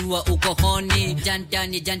mina jua uko honi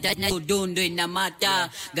janta na udundo inamata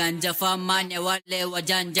ganja famane wale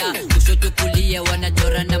wajanja kushoto kulia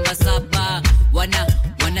wanachora namba 7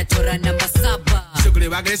 wanachora namba 7. Sugri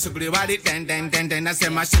wagli ten ten ten ten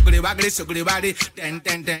nasema sugri wagli ten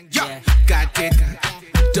ten ten yo katika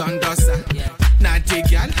dondosa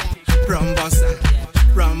natigal rombosa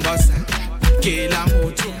kila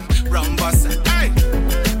mtu rombosa hey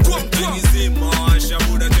naikizima washa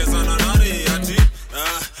Buda cheza na nari ati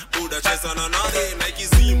Buda cheza na nari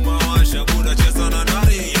naikizima washa Buda cheza na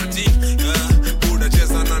nari ati Buda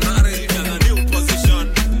cheza na nari. New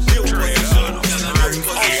position, new position, new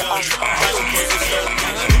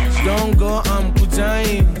position. Don't go, I'm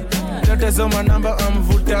kujain. Tetezo manamba, I'm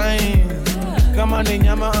vutain. Kama ni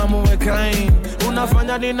nyama, I'm wekain.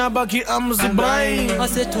 Unafanya ninabaki, I'm zibain. I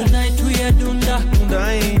say tonight we are dunda.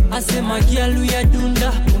 Dundain. I say my girl we are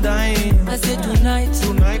dunda. Dundain. I say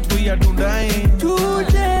tonight we are dundain.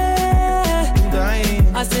 Today.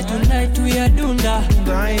 Dundain. I say tonight we are dunda.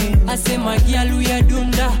 Dundain. I say my girl we are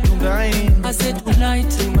dunda. Dundain. I say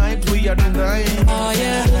tonight we are dundain. Oh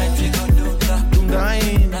yeah. Tonight we go dunda.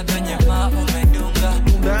 Dundain. Na kwenye mama umedunga.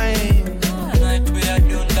 Dundain. Tonight we are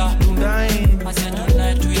dunda. Dundain. I say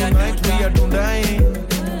tonight we are dundain.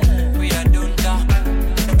 We are dunda.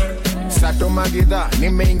 Sato Magida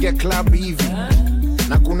nimeingia club hivi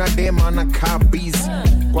na kuna dema na busy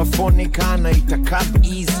kwa phone kana ita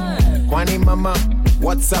easy kwani mama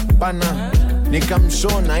WhatsApp bana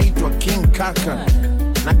nikamshona aitwa King Kaka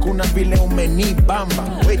na kuna vile umenibamba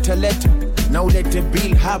wait a letter na ulete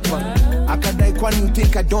bill hapa akadai kwani you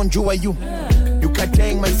think I don't jua you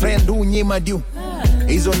katang my friend unyima du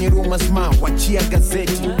hizo ni rumors ma wachia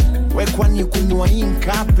gazeti we kwani kunywa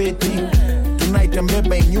inkapeti tonight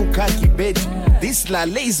mbeba inyuka kibeti this la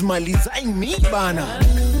lays malizai mi bana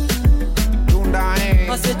dundae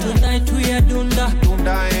I say tonight we are dunda.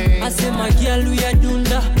 Dundae I say my girl we are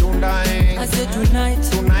dunda. Dundae I say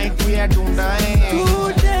tonight we are dundae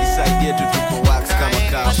today. This idea to tuko wax kama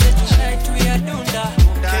kawa. I say tonight we are dunda.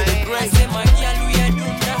 I say my girl we are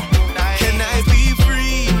dunda. Can I be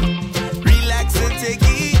free? Relax and take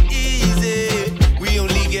it easy. We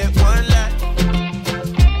only get one life,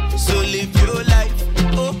 so live your life.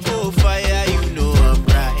 Oh, fire, you know I'm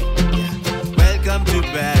right. Yeah. Welcome to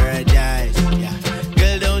paradise. Yeah.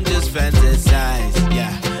 Girl, don't just fantasize.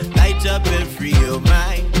 Yeah. Light up and free your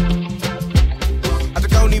mind.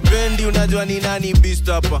 Ataka unipendi unajua ni nani beast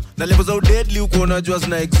hapa. Na level za deadly uko unajua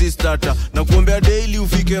zina exist hata. Na kuombea daily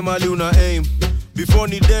ufike mali una aim.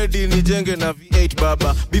 Before ni dead nijenge na V8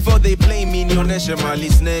 baba. Before they play me nioneshe mali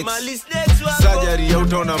snakes. Mali snakes wako. Surgery ya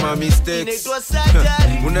utaona ma mistakes. Inaitwa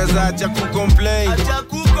surgery. Unaweza acha kucomplain. Acha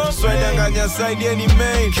kucomplain. Swedanganya side any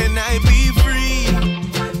main. Can I be free?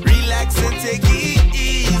 Relax and take it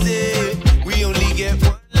easy. We only get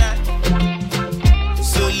one life.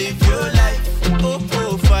 So live your life. Oh,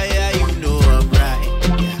 oh, fire, you know I'm right.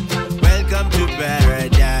 Yeah. Welcome to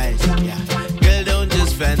paradise. Yeah. Girl, don't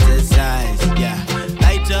just fantasize. Yeah.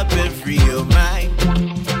 Light up and free your mind.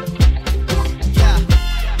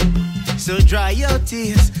 Yeah. So dry your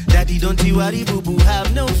tears. Daddy, don't you worry, boo-boo,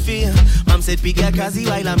 have no fear. Mom said, piga kazi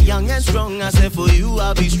while I'm young and strong. I said, for you,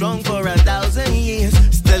 I'll be strong for 1,000 years.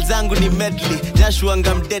 Still zangu ni medley, Joshua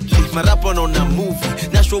ngam deadly. Marapo on a movie,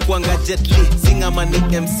 Nashua kwanga jetly. Singa mani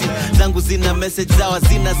MC, zangu zina message zawa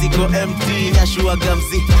zina ziko empty. Nashua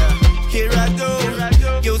gamzi, here I go.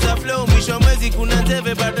 Geuza flow, mwisho mwezi kuna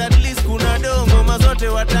teve, but at least kuna dongo. Mazote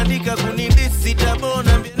watandika kunindisi,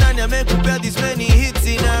 sitabona. Nani amekupea this many hits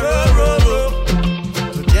in a row.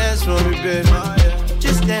 Dance for me, baby.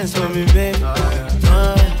 Just dance for me, baby.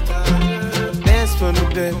 Dance for me,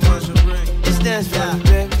 baby. Just dance for me,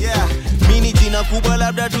 baby. Yeah. Mini jina kubwa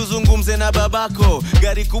labda tuzungumze na babako.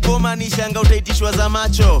 Gari kubwa manishanga utaitishwa za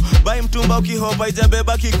macho. Bai mtumba ukihopa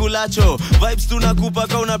ijabeba kikulacho. Vibes tunakupa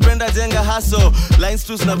ka unapenda jenga haso. Lines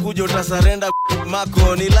tu zinakuja utasarenda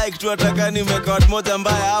mako. Ni like tu ataka nimeka watu moja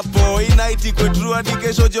mbaya hapo. Hii night iko true hadi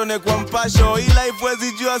kesho jione kwa mpasho. Hii life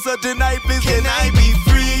wezi jua so tonight please can I be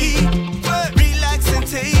free? Relax and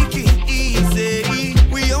take it easy.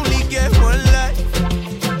 We only get one life.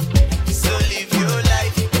 So live your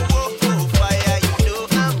life. Oh, oh, fire, you know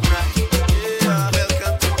I'm right. Yeah.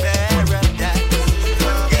 Welcome to paradise.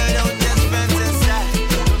 Girl, don't just fantasize.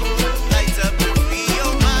 Light up and free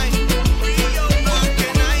your mind.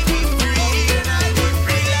 Can I be free?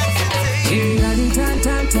 Relax and take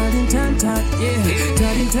it.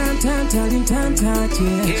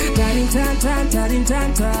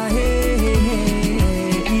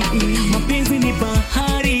 Mapenzi ni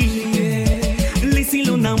bahari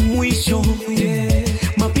lisilo na mwisho.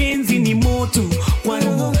 Mapenzi ni moto kwa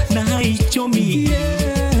roho na haichomi.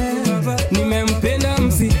 Nimempenda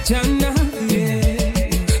msichana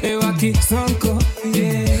ewa kisonko.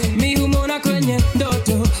 Mi humona kwenye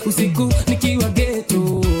ndoto usiku nikiwa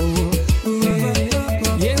ghetto.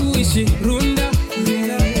 Uishi runda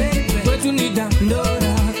kwetu ni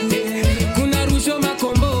dandora. Kuna rusho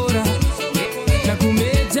makombora na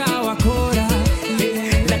kumeja wakora.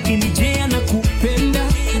 Lakini je anakupenda?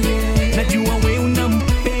 Najua we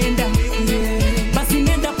unampenda. Basi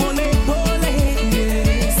nenda pole pole,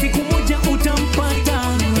 siku moja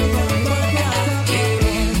utampata.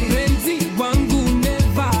 Penzi wangu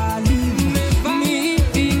never leave me.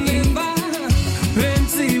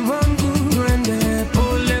 Penzi wangu rende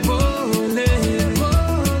pole pole.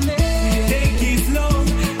 Take it slow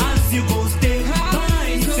as you go step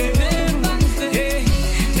by step.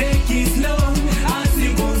 Take it slow as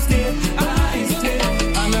you go step by step.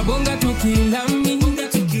 Anabonga tukilami,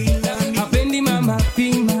 hapendi mama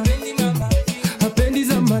pima, hapendi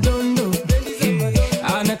za madondo,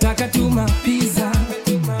 anataka tuma pizza.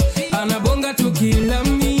 Anabonga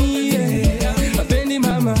tukilami, hapendi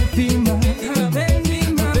mama pima,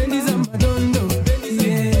 hapendi za madondo,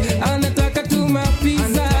 anataka tuma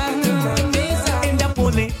pizza. Enda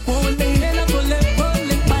pole pole,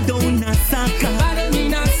 bado unasaka,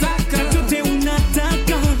 chote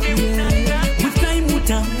unataka. With time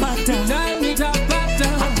utapata,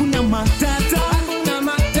 hakuna matata.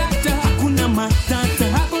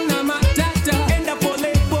 Enda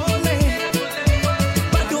pole pole,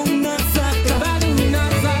 bado unasaka.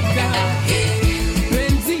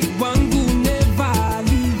 Penzi wangu never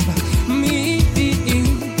leave me.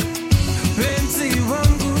 Penzi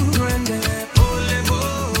wangu rende pole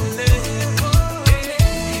pole.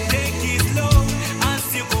 Take it slow as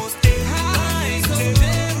you go step by step.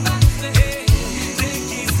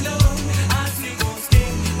 Take it slow as you go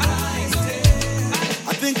step by step.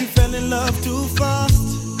 I think you fell in love too fast.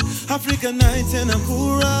 African nights and a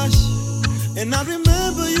cool rush. And I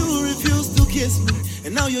remember you refused to kiss me.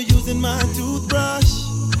 And now you're using my toothbrush.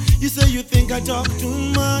 You say you think I talk too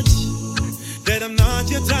much. That I'm not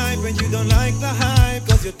your type and you don't like the hype.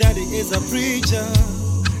 Cause your daddy is a preacher.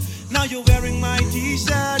 Now you're wearing my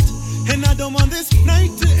t-shirt. And I don't want this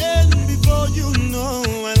night to end before you know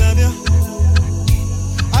I love you.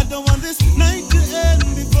 I don't want this night to end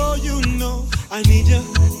before you know I need you.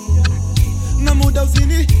 Na muda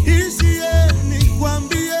usini ishie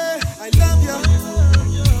nikwambie I love you.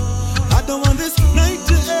 I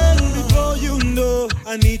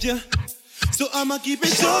I need ya. So I'ma keep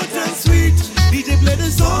it short and sweet. DJ play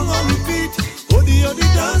the song on repeat. Odi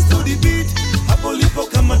dance to the beat. Apolipo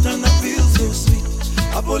kamatana feel so sweet.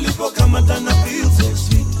 Apolipo kamatana feel so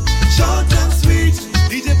sweet. Short and sweet.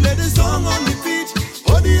 DJ play the song on repeat.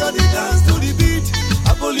 Odi dance to the beat.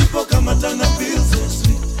 Apolipo kamatana feel so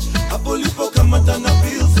sweet. Apolipo kamatana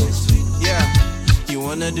feel so sweet. Yeah. You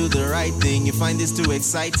wanna do the right thing, you find this too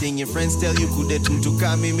exciting. Your friends tell you kudetum to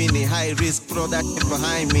come mini high risk product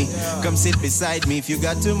behind me. Come sit beside me. If you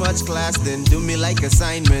got too much class, then do me like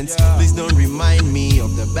assignments. Please don't remind me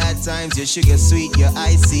of the bad times. Your sugar sweet, your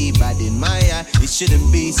icy, but in my eye, it shouldn't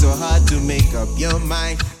be so hard to make up your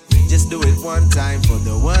mind. Just do it one time for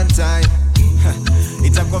the one time.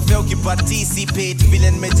 Itakofea ukiparticipate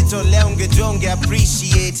vile nimejitolea ungejonge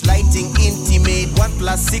appreciate lighting intimate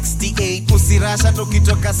 1+68 usirasha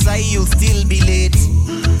tukitoka sahi you'll still be late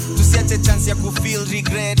tusiache chance ya kufeel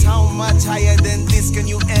regret how much higher than this can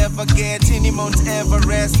you ever get in Mount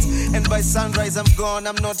Everest and by sunrise I'm gone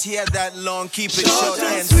I'm not here that long keep it short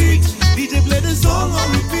and sweet. DJ play the song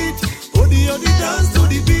on repeat. Odi dance to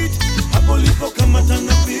the beat. Apolipo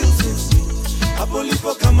kamatana feel so sweet.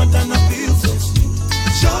 Apolipo kamatana feel so sweet.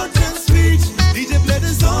 Short and sweet. DJ play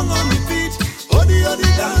the song on repeat. Odi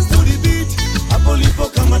dance to the beat. Apolipo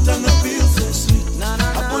kamatana feel so sweet.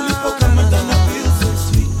 Apolipo kamatana feel so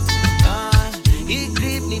sweet. Hii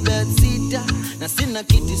grip ni bed sita na sina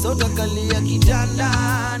kiti soda kalia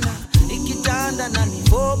kitandana. Ikitanda na ni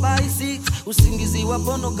 4x6 usingizi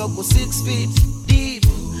waponoka uko 6 feet deep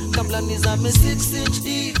kabla nizame 6 inch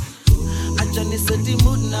deep. Acha ni seti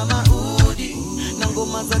mood na maudi na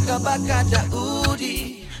ngoma za kabaka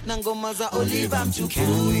Daudi na ngoma za Oliver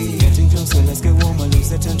Mtukui. Getting closer, let's get warmer, lose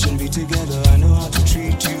the tension, be together. I know how to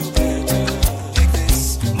treat you better. Make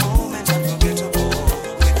this moment unforgettable.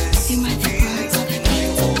 With this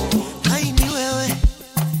hai ni wewe,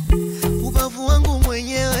 ubavu wangu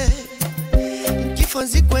mwenyewe.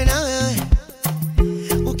 Ukifozikwe na wewe,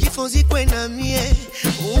 ukifozikwe na mie.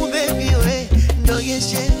 Baby we,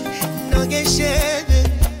 nogeshe, nogeshe,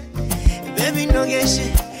 baby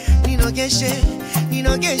nogeshe, ninogeshe,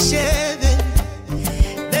 ninogeshe,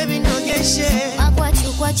 baby nogeshe.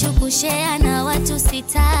 Wakwachu kushare na watu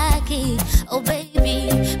sitaki. Oh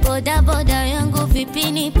baby, boda boda yangu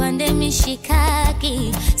vipi nipande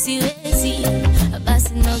mishikaki. Siwezi,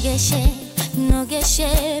 basi nogeshe,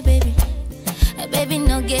 nogeshe baby. Baby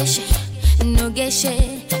nogeshe,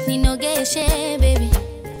 nogeshe, ninogeshe baby.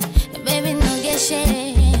 Baby nogeshe.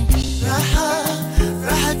 Raha,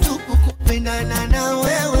 raha tu kukupendana na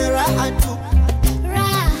wewe raha tu.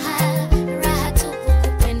 Raha, raha tu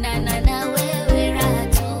kukupendana na wewe raha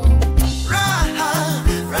tu. Raha,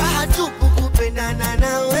 raha tu kukupendana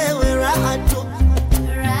na wewe raha tu.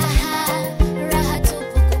 Raha, raha tu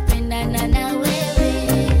kukupendana na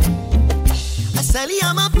wewe. Asali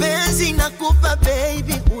ya mapenzi nakupa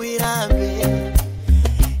baby uirambe.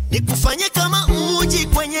 Nikufanye kama uji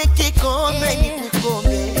kwenye kikombe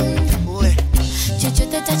nikukombe.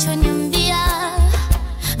 Chochote utachoniambia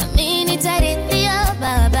mimi nitaridhia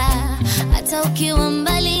baba, hata ukiwa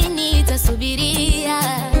mbali nitasubiria.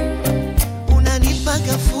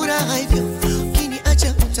 Unanipaga furaha hivyo,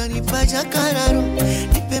 ukiniacha utanipa jakararo.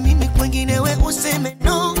 Nipe mimi kwengine we useme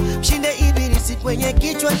no, mshinde ibilisi kwenye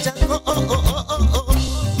kichwa chako.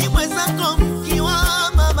 Ni mwenzako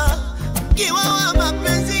mkiwa mama, mkiwa wa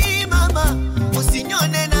mapenzi mama.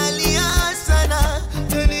 Usinyone nalia sana,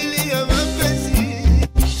 nalilia mapenzi.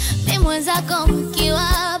 Ni mwenzako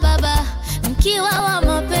mkiwa baba, mkiwa wa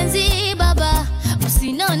mapenzi baba.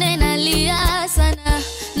 Usinone nalia sana,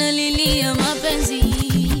 nalilia mapenzi.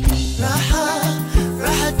 Raha,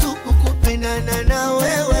 raha tu kukupendana na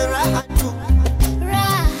wewe raha tu.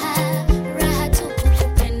 Raha, raha tu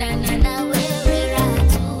kukupendana na wewe.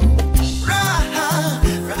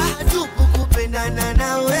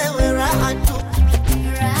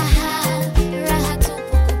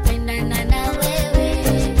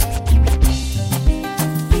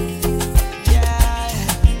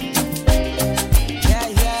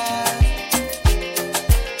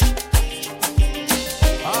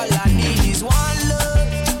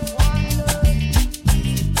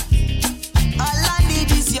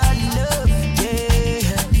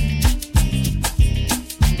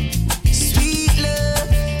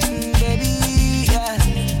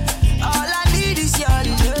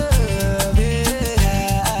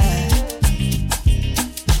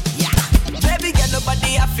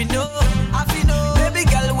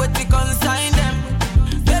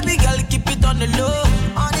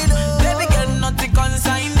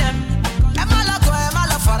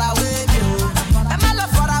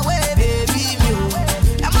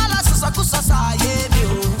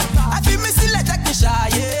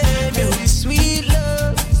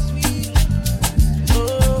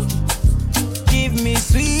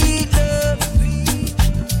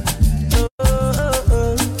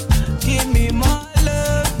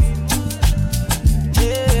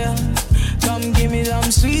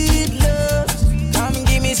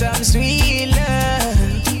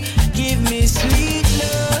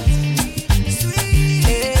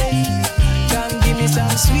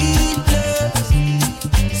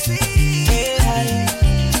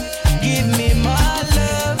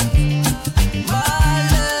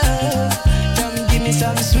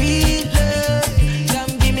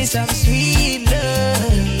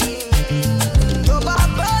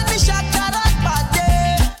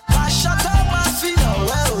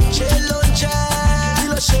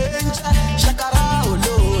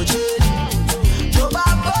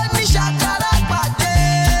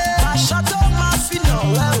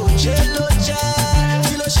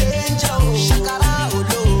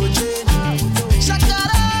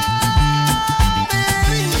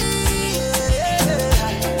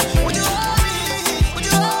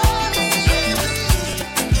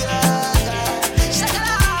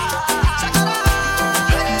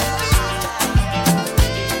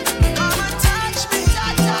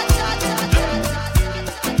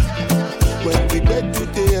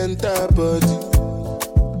 enter body.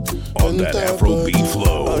 On that Afrobeat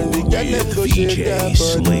flow with DJ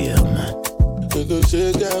Slim. We go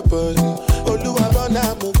shake that body. Oluwabona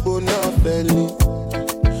mo gbona feli.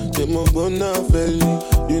 Say mo gbona feli.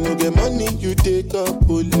 You know the money you take up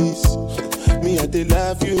police. Me I dey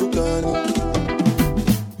love you gone.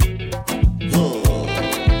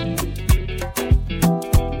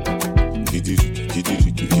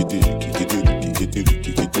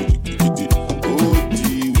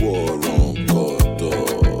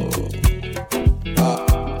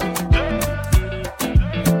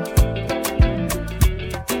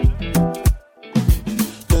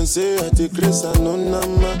 Say I take grace and no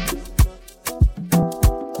nama,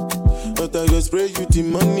 but I go spray you the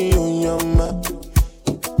money on your map.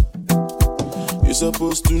 You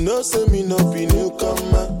supposed to know, say me not be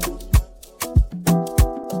newcomer.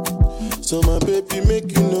 So my baby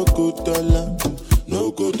make you no go dollar,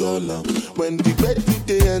 no go dollar. When the bed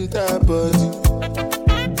they enter body,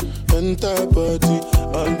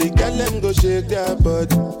 all the girl them go shake their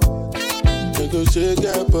body, they go shake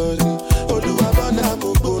their body. Oluwabona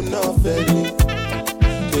mo gbona feli,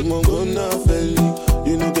 they mo gbona feli.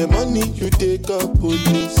 You know the money you take up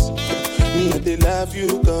police. Me I dey love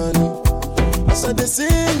you gone. As I dey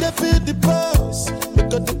sing, they feel the pulse.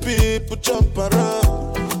 Make all the people jump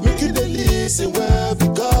around. Make you dey listen well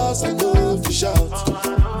because I know if you shout.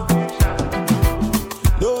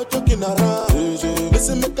 No joking around.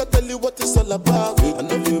 Listen, make I tell you what it's all about. I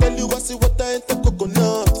know if you tell you I see what I ain't the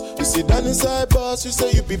coconut. You sit down inside boss, you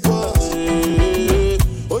say you be boss.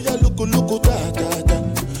 Oh yeah, look, da da da.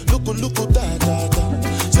 Look, da da da.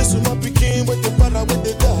 Say so my pikin with the para with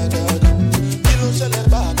the da da da. Kilo shele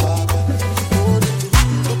ba ba ba.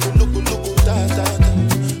 Look, da da da.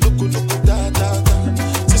 Look, da da da.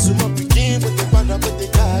 Say so my pikin with the para with the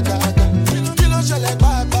da da da. Kilo shele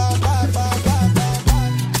ba ba ba ba ba ba.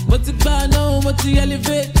 What's it by now? What's the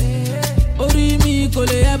elevate? Ori mi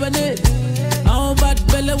kole abane. I'm bad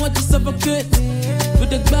belly want to suffocate. With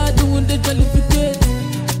the bad doing the jollificate.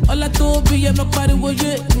 All I told be yeah, my body was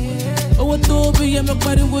it. Oh, I told be yeah, my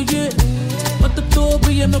body was it. What the told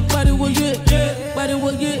be yeah, my body was it. Body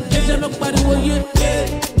was it. Yeah, my body was it.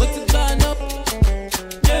 What's it by now?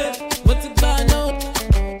 What's it by now?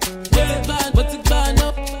 What's it by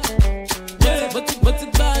now? What's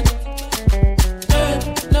it by now?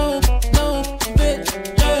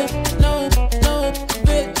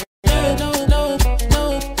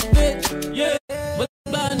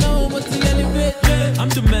 I'm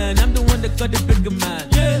the man, I'm the one that got the bigger man.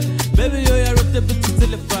 Yeah. Baby, yo, I rock the bitch till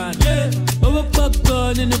the fan. Yeah. Over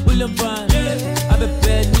popcorn in the bullion van. Yeah. I be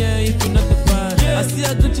bad, yeah, if you're not the fan. Yeah. I see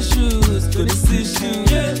I got your shoes, go to see shoes.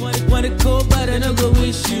 Yeah. Want it cold, but I don't go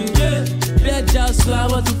wish you. Yeah. Bad job, so I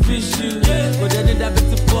want to fish you. Yeah. But then that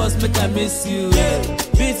bit to pause, make I miss you. Yeah.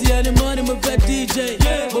 Busy in the morning, my bad DJ.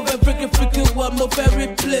 Yeah. My bad freaking, what my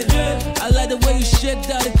favorite play. Yeah. I like the way you shake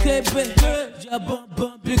down the cape. Yeah,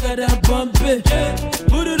 bump, bigger than bump it. Yeah.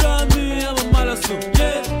 Put it on me, I'm a malasso.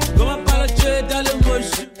 Yeah. Go my apology, darling,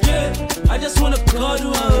 motion. Yeah. I just wanna call you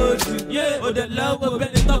and hold you. Yeah. Oh, the love will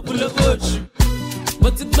bend it up, pull about you.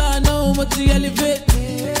 What's it by now? What's the elevate?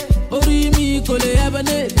 Ori mi kole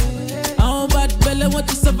abane. I'm bad belly want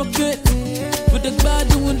to suffocate. With the bad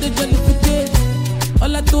doing the jollificate.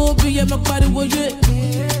 All I told be yeah, my body was it.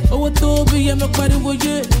 Oh, I told be yeah, my body was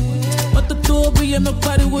it. What the told be yeah, my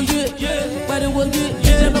body was it. Body was it.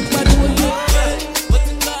 Yeah, my body was it. What's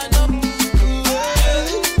it by now?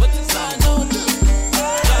 What's it by now?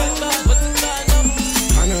 What's it by now?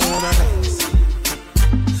 I know how to dance.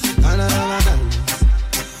 I know how to dance.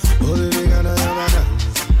 Oh, baby, I know how to dance.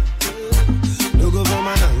 Look over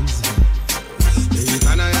my dance. Baby,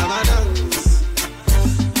 can I have a dance?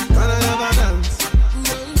 Can I have a dance?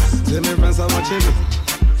 Say me friends are watching me.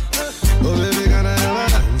 Oh, baby, can I have a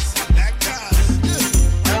dance?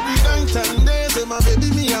 Every night and day, say my baby,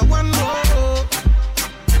 me I want more.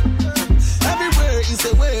 Everywhere is a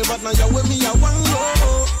way, but now you're with me I want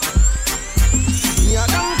more. Me I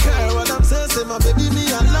don't care what I'm saying, say my baby, me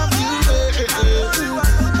I love you, baby.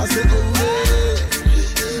 I say, oh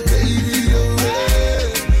yeah, baby, oh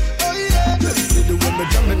yeah, oh yeah. See the way me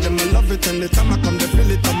jam it, them I love it. Anytime I come, they feel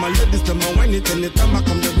it. All my ladies, them I whine it. Anytime I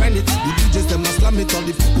come, they whine it. The DJs, them I slam it. All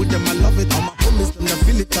the people, them I love it. All my homies, them they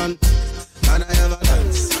feel it. And can I have a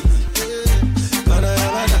dance? Can I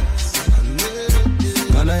have a dance?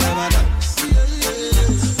 Can I have a dance?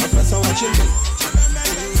 My friends are watching me.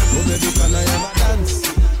 Oh baby, can I have a dance?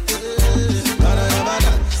 Can I have a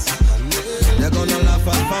dance? They're gonna laugh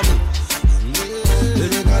at me.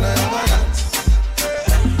 Baby, can I have a dance?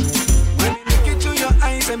 When me look into your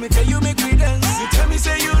eyes, let me tell you make me dance. You tell me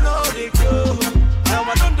say you know they go. Now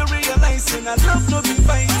I don't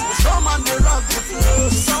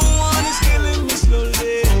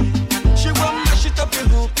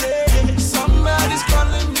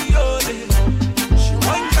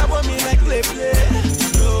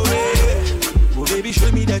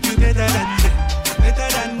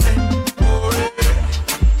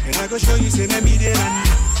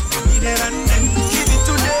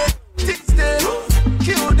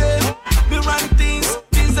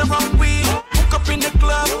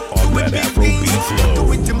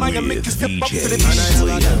DJ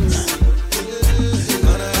Slim.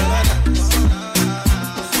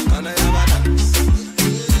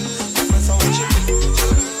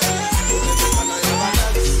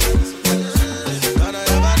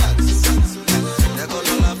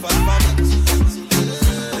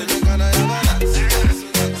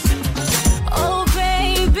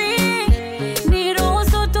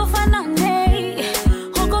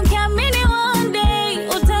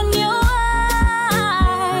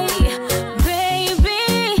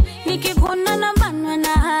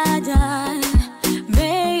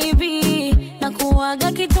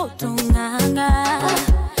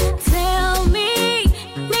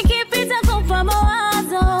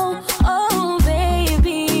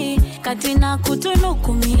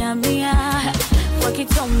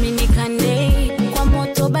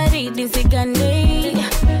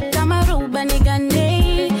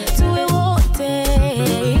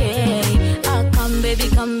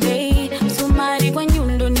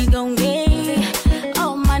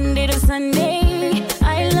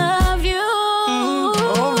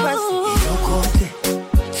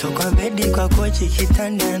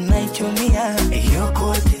 Kitanda naichumia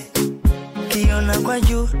yokote, kiona kwa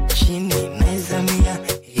juu chini naizamia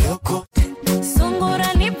yokote.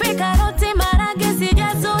 Sungura nipe karoti marage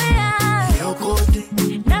sijazoea yokote,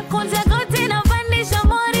 na kunja goti na pandisha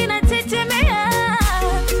mori na chechemea.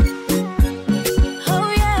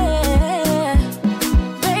 Oh yeah,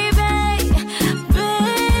 baby,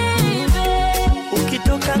 baby.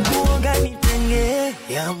 Ukitoka kuoga nitenge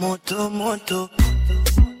ya moto moto,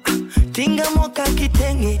 tinga moka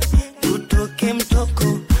kitenge tutoke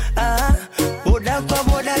mtoko. Boda kwa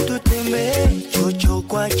boda tutembe chocho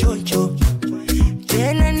kwa chocho,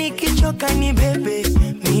 tena nikichoka ni bebe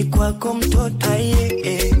mi kwako mtoto.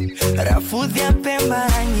 Rafudhi ya Pemba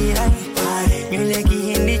rangi rangi, nywele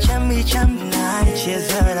kihindi chambi chambi,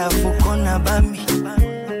 cheza rafuko na bambi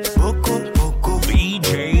boko boko.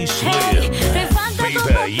 DJ Slim.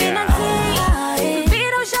 Baby, yeah.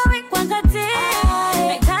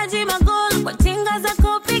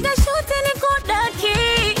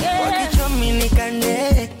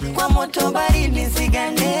 Moto baridi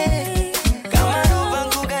sigane kama roba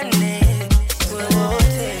ngugane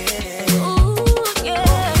wote.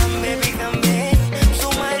 Baby come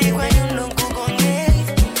sumari kwa nyundo kugonge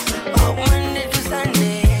Monday to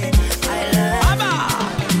Sunday I love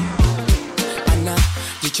ana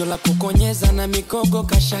jicho la kukonyeza na mikogo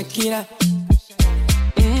kashakira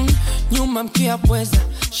nyuma mkia pweza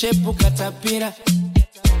shepu katapira,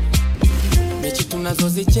 mechi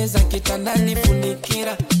tunazozicheza kitandani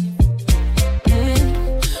funikira.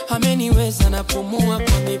 Ameniweza napumua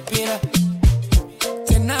kwa mipira,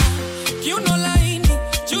 tena kiuno laini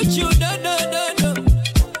chuchu dodo,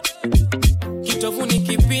 kitovuni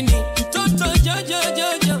kipini mtoto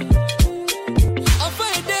jojo,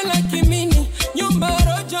 afaedela kimini nyumba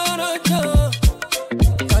rojo,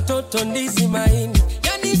 katoto ndizi maini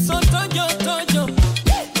yani sotojo.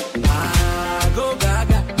 Go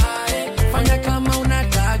gaga, fanya kama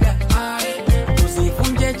unataka,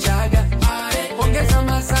 usivunje chaga, ongeza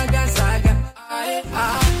masaga saga.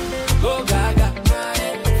 Go gaga,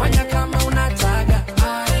 fanya kama unataka,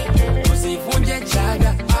 usivunje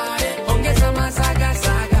chaga, ongeza masaga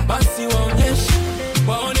saga. Basi waonyeshe,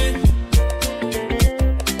 waone,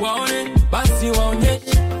 basi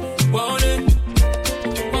waonyeshe, waone,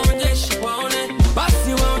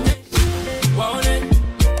 basi waonyeshe,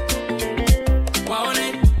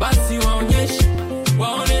 basi waonyeshe,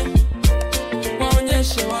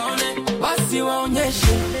 basi waonyeshe.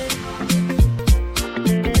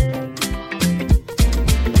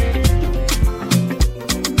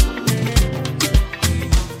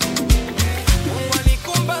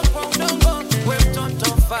 Walikumba kwa udongo, we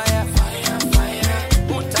mtoto fire,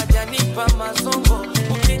 utajanipa mazongo,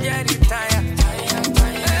 ukijari taya.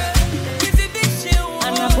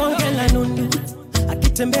 Anabonge la nundu,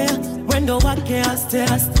 akitembea mwendo wake aste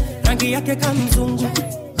aste, rangi yake kama mzungu,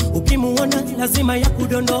 ukimuona lazima ya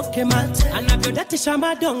kudondoke mate. Anavyodatisha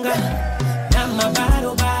madonga na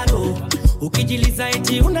mabarobaro, ukijiliza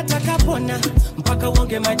eti unataka pona mpaka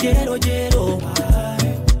uonge majerojero.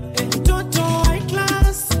 Mtoto high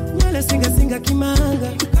class, nywele singa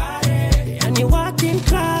kimanga, yani working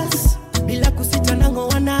class, bila kusita nango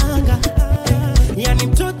wananga. Yani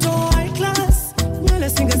mtoto high class, nywele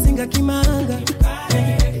singa kimanga,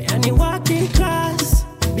 yani working class,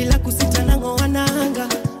 bila kusita nango wananga.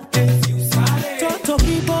 Toto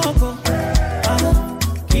kiboko,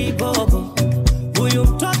 kiboko, huyu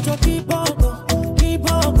mtoto kiboko,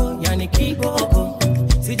 yani kiboko,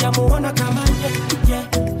 sijamuona kama ye,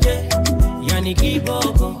 yani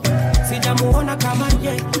kiboko, sijamuona kama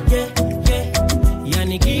ye,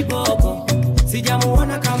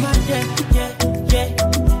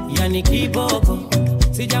 yani kiboko.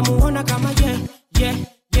 Sijamuona kama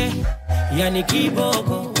yani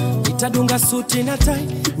kiboko. Nitadunga suti na tai,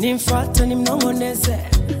 nimfuate nimnong'oneze,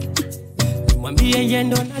 nimwambie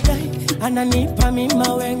yendo nadai, ananipa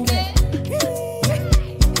mima wenge.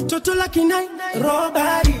 Toto la kinai,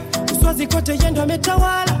 robari, uswazi kote yendo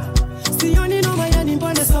ametawala. Sioni noma yani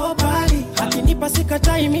mbone sobari, akinipa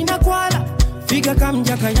sikatai mina kwala. Figa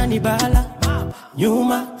kamjaka yani bala,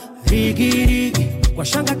 nyuma rigirigi, kwa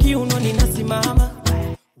shanga kiuno ninasimama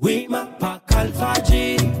wima paka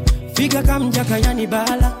alfajiri. Figa kamjaka yani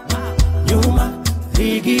bala, nyuma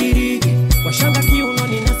rigirigi, kwa shanga kiuno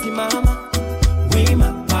ninasimama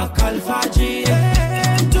wima paka alfajiri.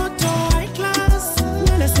 Mtoto high class,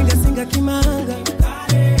 nele singa singa kimanga,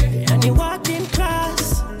 yani working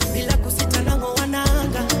class, bila kusita nango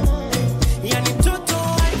wananga. Yani mtoto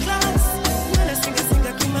high class, nele singa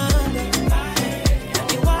singa kimanga,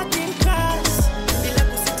 yani working class, bila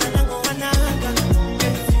kusita nango wananga.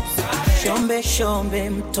 Shombe shombe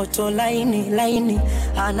mtoto laini laini,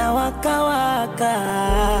 anawaka waka.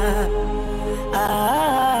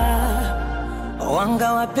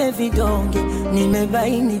 Wanga wape vidonge,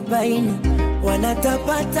 nimebaini baini,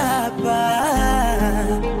 wanatapatapa.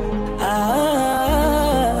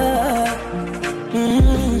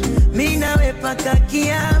 Mina wepaka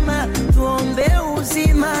kiama, tuombe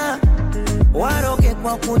uzima, waroge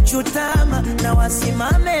kwa kuchutama na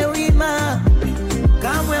wasimame wima.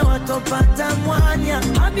 Kamwe watopata mwanya,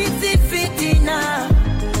 habithi fitina,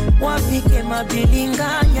 wapike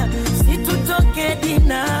mabilinganya, situtoke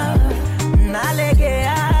dina.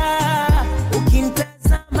 Nalegea,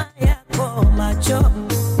 ukintazama yako macho,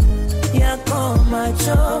 yako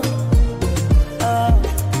macho.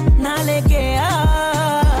 Nalegea,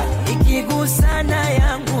 ikigusana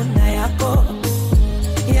yangu na yako,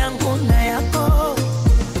 yangu na yako.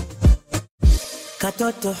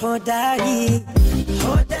 Katoto hodari,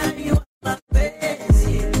 hodari wa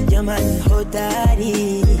mapenzi, jamani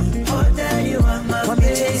hodari, hodari wa mapenzi, kwa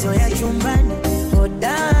michezo ya chumbani,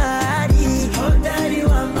 hodari, hodari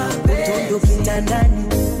wa mapenzi, utundu kitandani,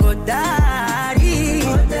 hodari,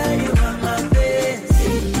 hodari wa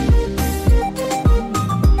mapenzi.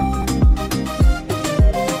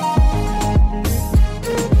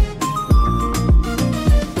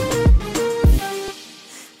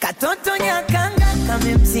 Katoto nyakanga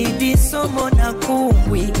kamemzidi somo na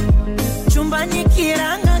kumbwi, chumbani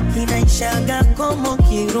kiranga kinaishaga komo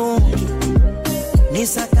kirungi.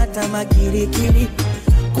 Nisakata makirikiri,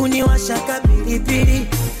 kuniwasha kapilipili,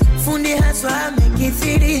 fundi haswa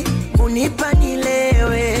amekithiri, kunipa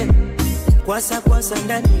nilewe. Kwasa kwasa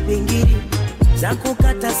ndani bingiri, za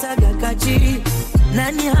kukata saga kachiri.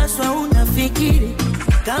 Nani haswa unafikiri,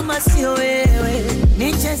 kama sio wewe?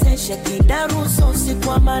 Nichezeshe kidaruso usiku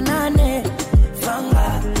wa manane,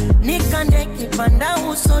 fanga nikande kipanda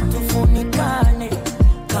uso tufunikane.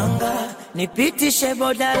 Kanga nipitishe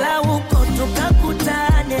bodala uko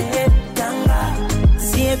tukakutane. Kanga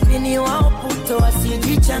siepini wao puto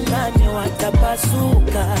wasijichanganye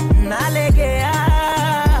watapasuka. Nalegea,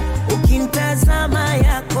 ukintazama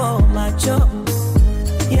yako macho,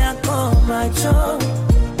 yako macho.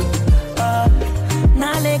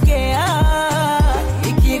 Nalegea,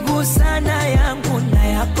 ikigusana yangu na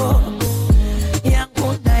yako,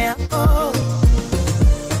 yangu na yako.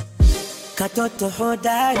 Katoto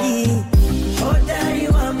hodari, hodari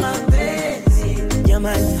wa mapenzi,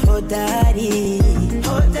 jamani hodari,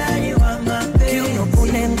 hodari wa mapenzi, kiuno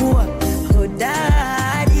kunengua,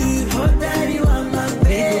 hodari, hodari wa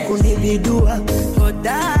mapenzi, miguu kunibidua,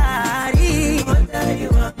 hodari, hodari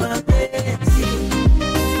wa mapenzi.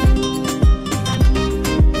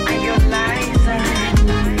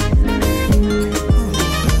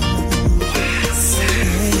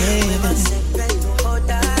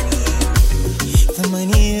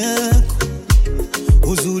 Thamani yako,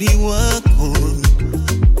 uzuri wako,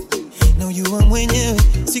 na ujua mwenyewe,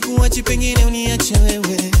 sikuachi pengine uniache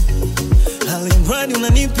wewe. Alimradi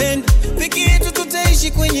unanipenda, peke yetu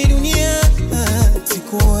tutaishi kwenye dunia.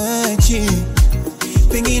 Sikuachi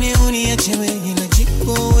pengine uniache wewe, na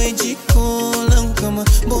jiko we jiko langu, kama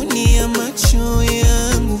mboni ya macho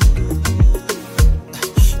yangu.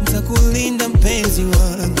 Nitakulinda mpenzi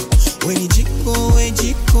wangu, we ni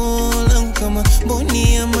jiko langu, kama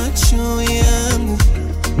mboni ya macho yangu.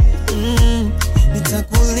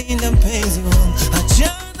 Nitakulinda mpenzi wangu,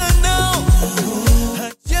 achana nao,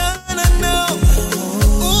 achana nao,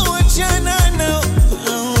 achana nao.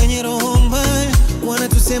 Wenye roho mbaya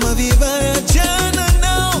wanatusema vibaya, achana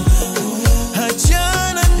nao,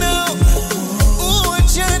 achana nao,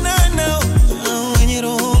 achana nao.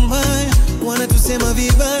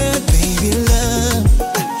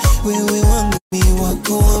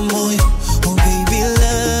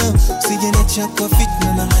 usijeniacha kwa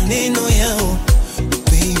fitna na maneno yao.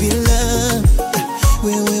 Baby love,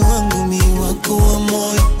 wewe wangu mi wako wa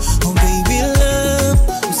moyo. Oh baby love,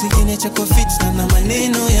 usijeniacha kwa fitna na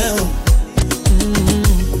maneno yao.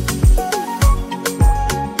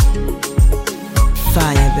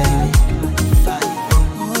 Fire baby.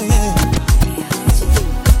 Oh yeah.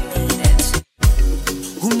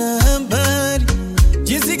 Una habari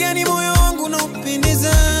jinsi gani moyo wangu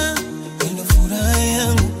unaupendeza. Wendo furaha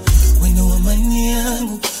yangu, wendo amani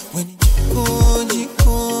yangu, wendo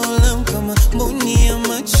jiko langu kama mboni ya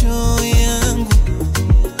macho yangu.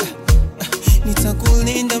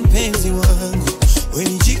 Nitakulinda mpenzi wangu,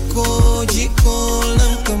 wendo jiko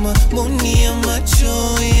langu kama mboni ya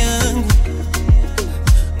macho yangu.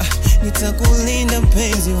 Nitakulinda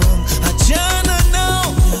mpenzi wangu. Achana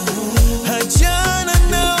nao, achana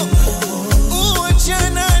nao,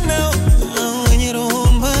 achana nao. Wenye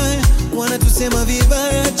roho mbaya wanatusema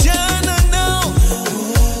vibaya. Achana nao,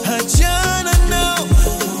 achana nao,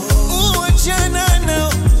 achana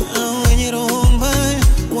nao. Wenye roho mbaya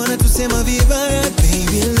wanatusema vibaya.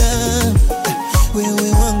 Baby love,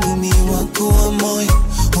 wewe wangu mi wako wa moyo.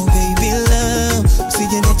 Oh baby love,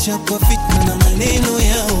 usijeniacha kwa fitna na maneno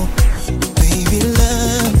yao. Baby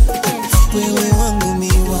love, wewe wangu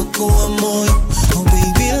mi wako wa moyo. Oh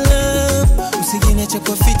baby love, usijeniacha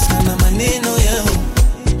kwa fitna na maneno yao.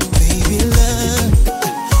 Baby love,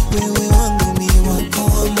 wewe wangu mi wako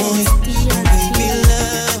wa moyo. Oh baby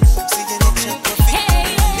love, usijeniacha kwa fitna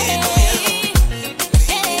na maneno yao.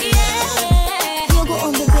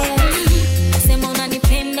 Sema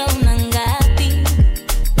unanipenda una ngapi?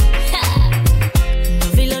 Ndo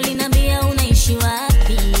vile uliniambia unaishi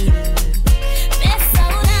wapi? Pesa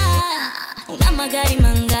una magari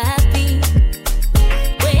mangapi?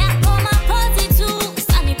 We yako mapozi tu,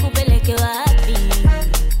 sasa nikupeleke wapi?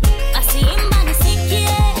 Basi imba nisikie,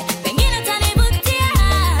 pengine utanivutia.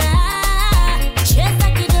 Cheza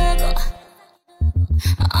kidogo.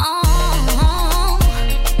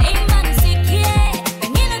 Imba nisikie,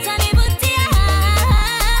 pengine utanivutia.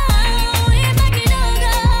 Imba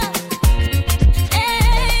kidogo.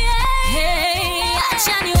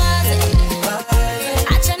 Acha niwaze,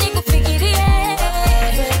 acha nikufikirie,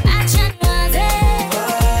 acha niwaze,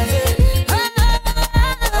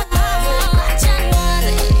 acha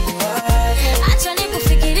niwaze, acha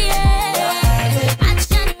nikufikirie,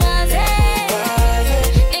 acha niwaze,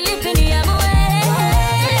 ili niamue.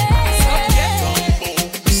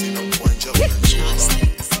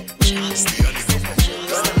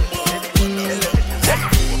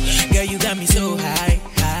 Girl, you got me so high,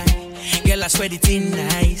 high. Girl, I swear it in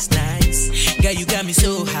nice, nice. Girl, you got me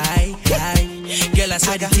so high, high. Girl, I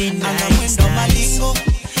swear it in nice, Mwendo nice. malingo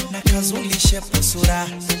na kazulishe pusura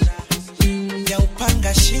ya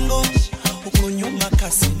upanga shingo uko nyuma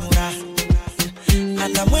kasimura.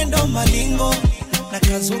 Ana mwendo malingo na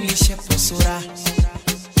kazulishe pusura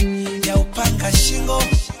ya upanga shingo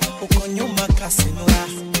uko nyuma kasimura.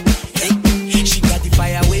 She got the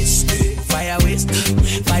fire waste, fire waste,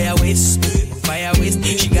 fire waste, fire waste.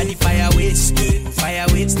 She got the fire waste, fire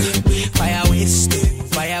waste, fire waste,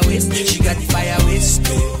 fire waste. She got the fire waste,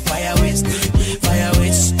 fire waste, fire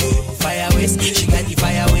waste, fire waste. She got the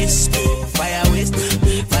fire waste, fire waste,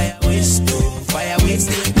 fire waste, fire waste.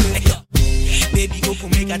 Baby, go for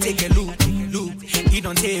make I take a look, look. You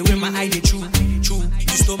don't tell where my eye they true, true.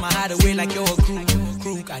 You stole my heart away like you're a crew.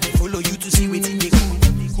 I dey follow you to see what's in the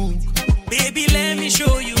cool. Baby, let me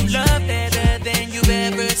show you love better than you've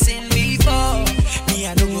ever seen before. Me,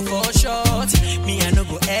 I no go for short. Me, I no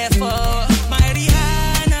go effort. My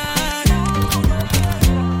Rihanna,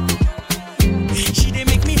 she dey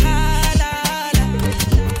make me holla.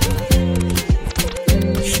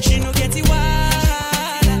 She no get it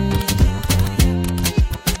wild.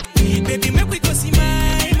 Baby, make we go see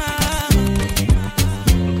my mama.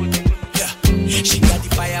 Yeah, she got the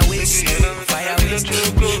fire waste, fire waste,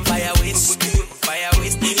 fire waste, fire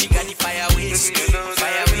waste. She got the fire waste,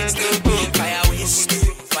 fire waste, fire waste,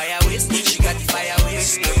 fire waste. She got the fire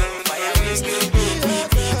waste, fire waste.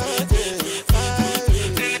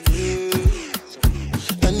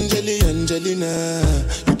 Angelina,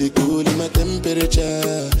 you the cool in my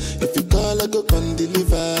temperature. If you call, I go come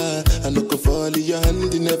deliver. I no go fall in your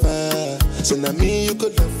hand never. So now me you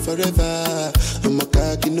could love forever. I'm a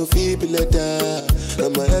cocky no feeble letter.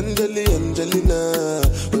 I'm a Angelina,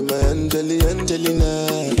 with my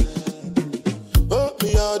Angelina. Oh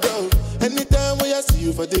me all down. Anytime when I see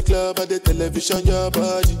you for the club or the television, your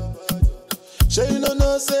body. Sure you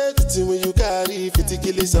know say the thing when you carry 50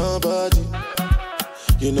 kill somebody.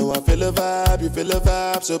 You know I feel a vibe, you feel a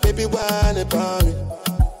vibe, so baby whine about me.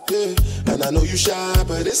 yeah. And I know you shy,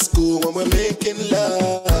 but it's cool when we're making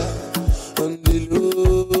love. On the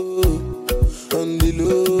low, on the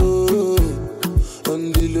low,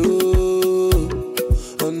 on the low,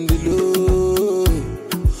 on the low,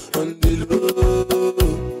 on the low,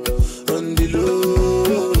 on the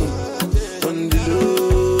low, on the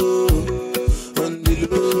low, on the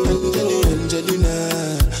low. Angelina,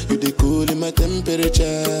 you dey cool in my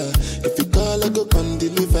temperature. If you call, I go come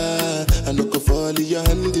deliver. I no go fall in your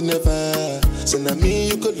hand never. So now me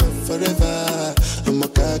you could love forever. I'm a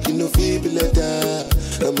cocky no feeble letter.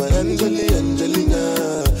 I'm a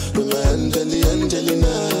Angelina. I'm a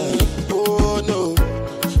Angelina. Oh no.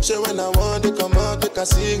 So when I want to come out, take a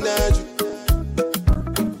signal you.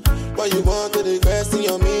 Why you want to question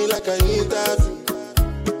on me like I interview?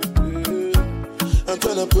 I'm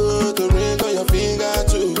tryna put the ring on your finger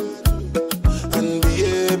too. And be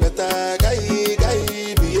a better guy,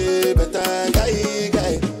 be a better guy.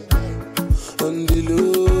 On the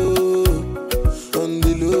low, on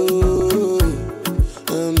the low,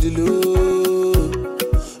 on the low,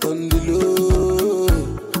 on the low,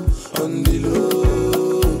 on the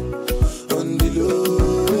low, on the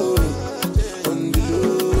low, on the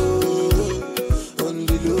low, on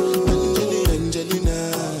the low. Angelina,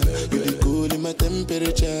 you be cool in my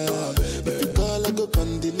temperature. If you call, I go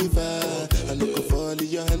come deliver. I no go fall in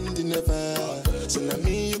your hand never. So now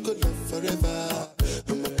me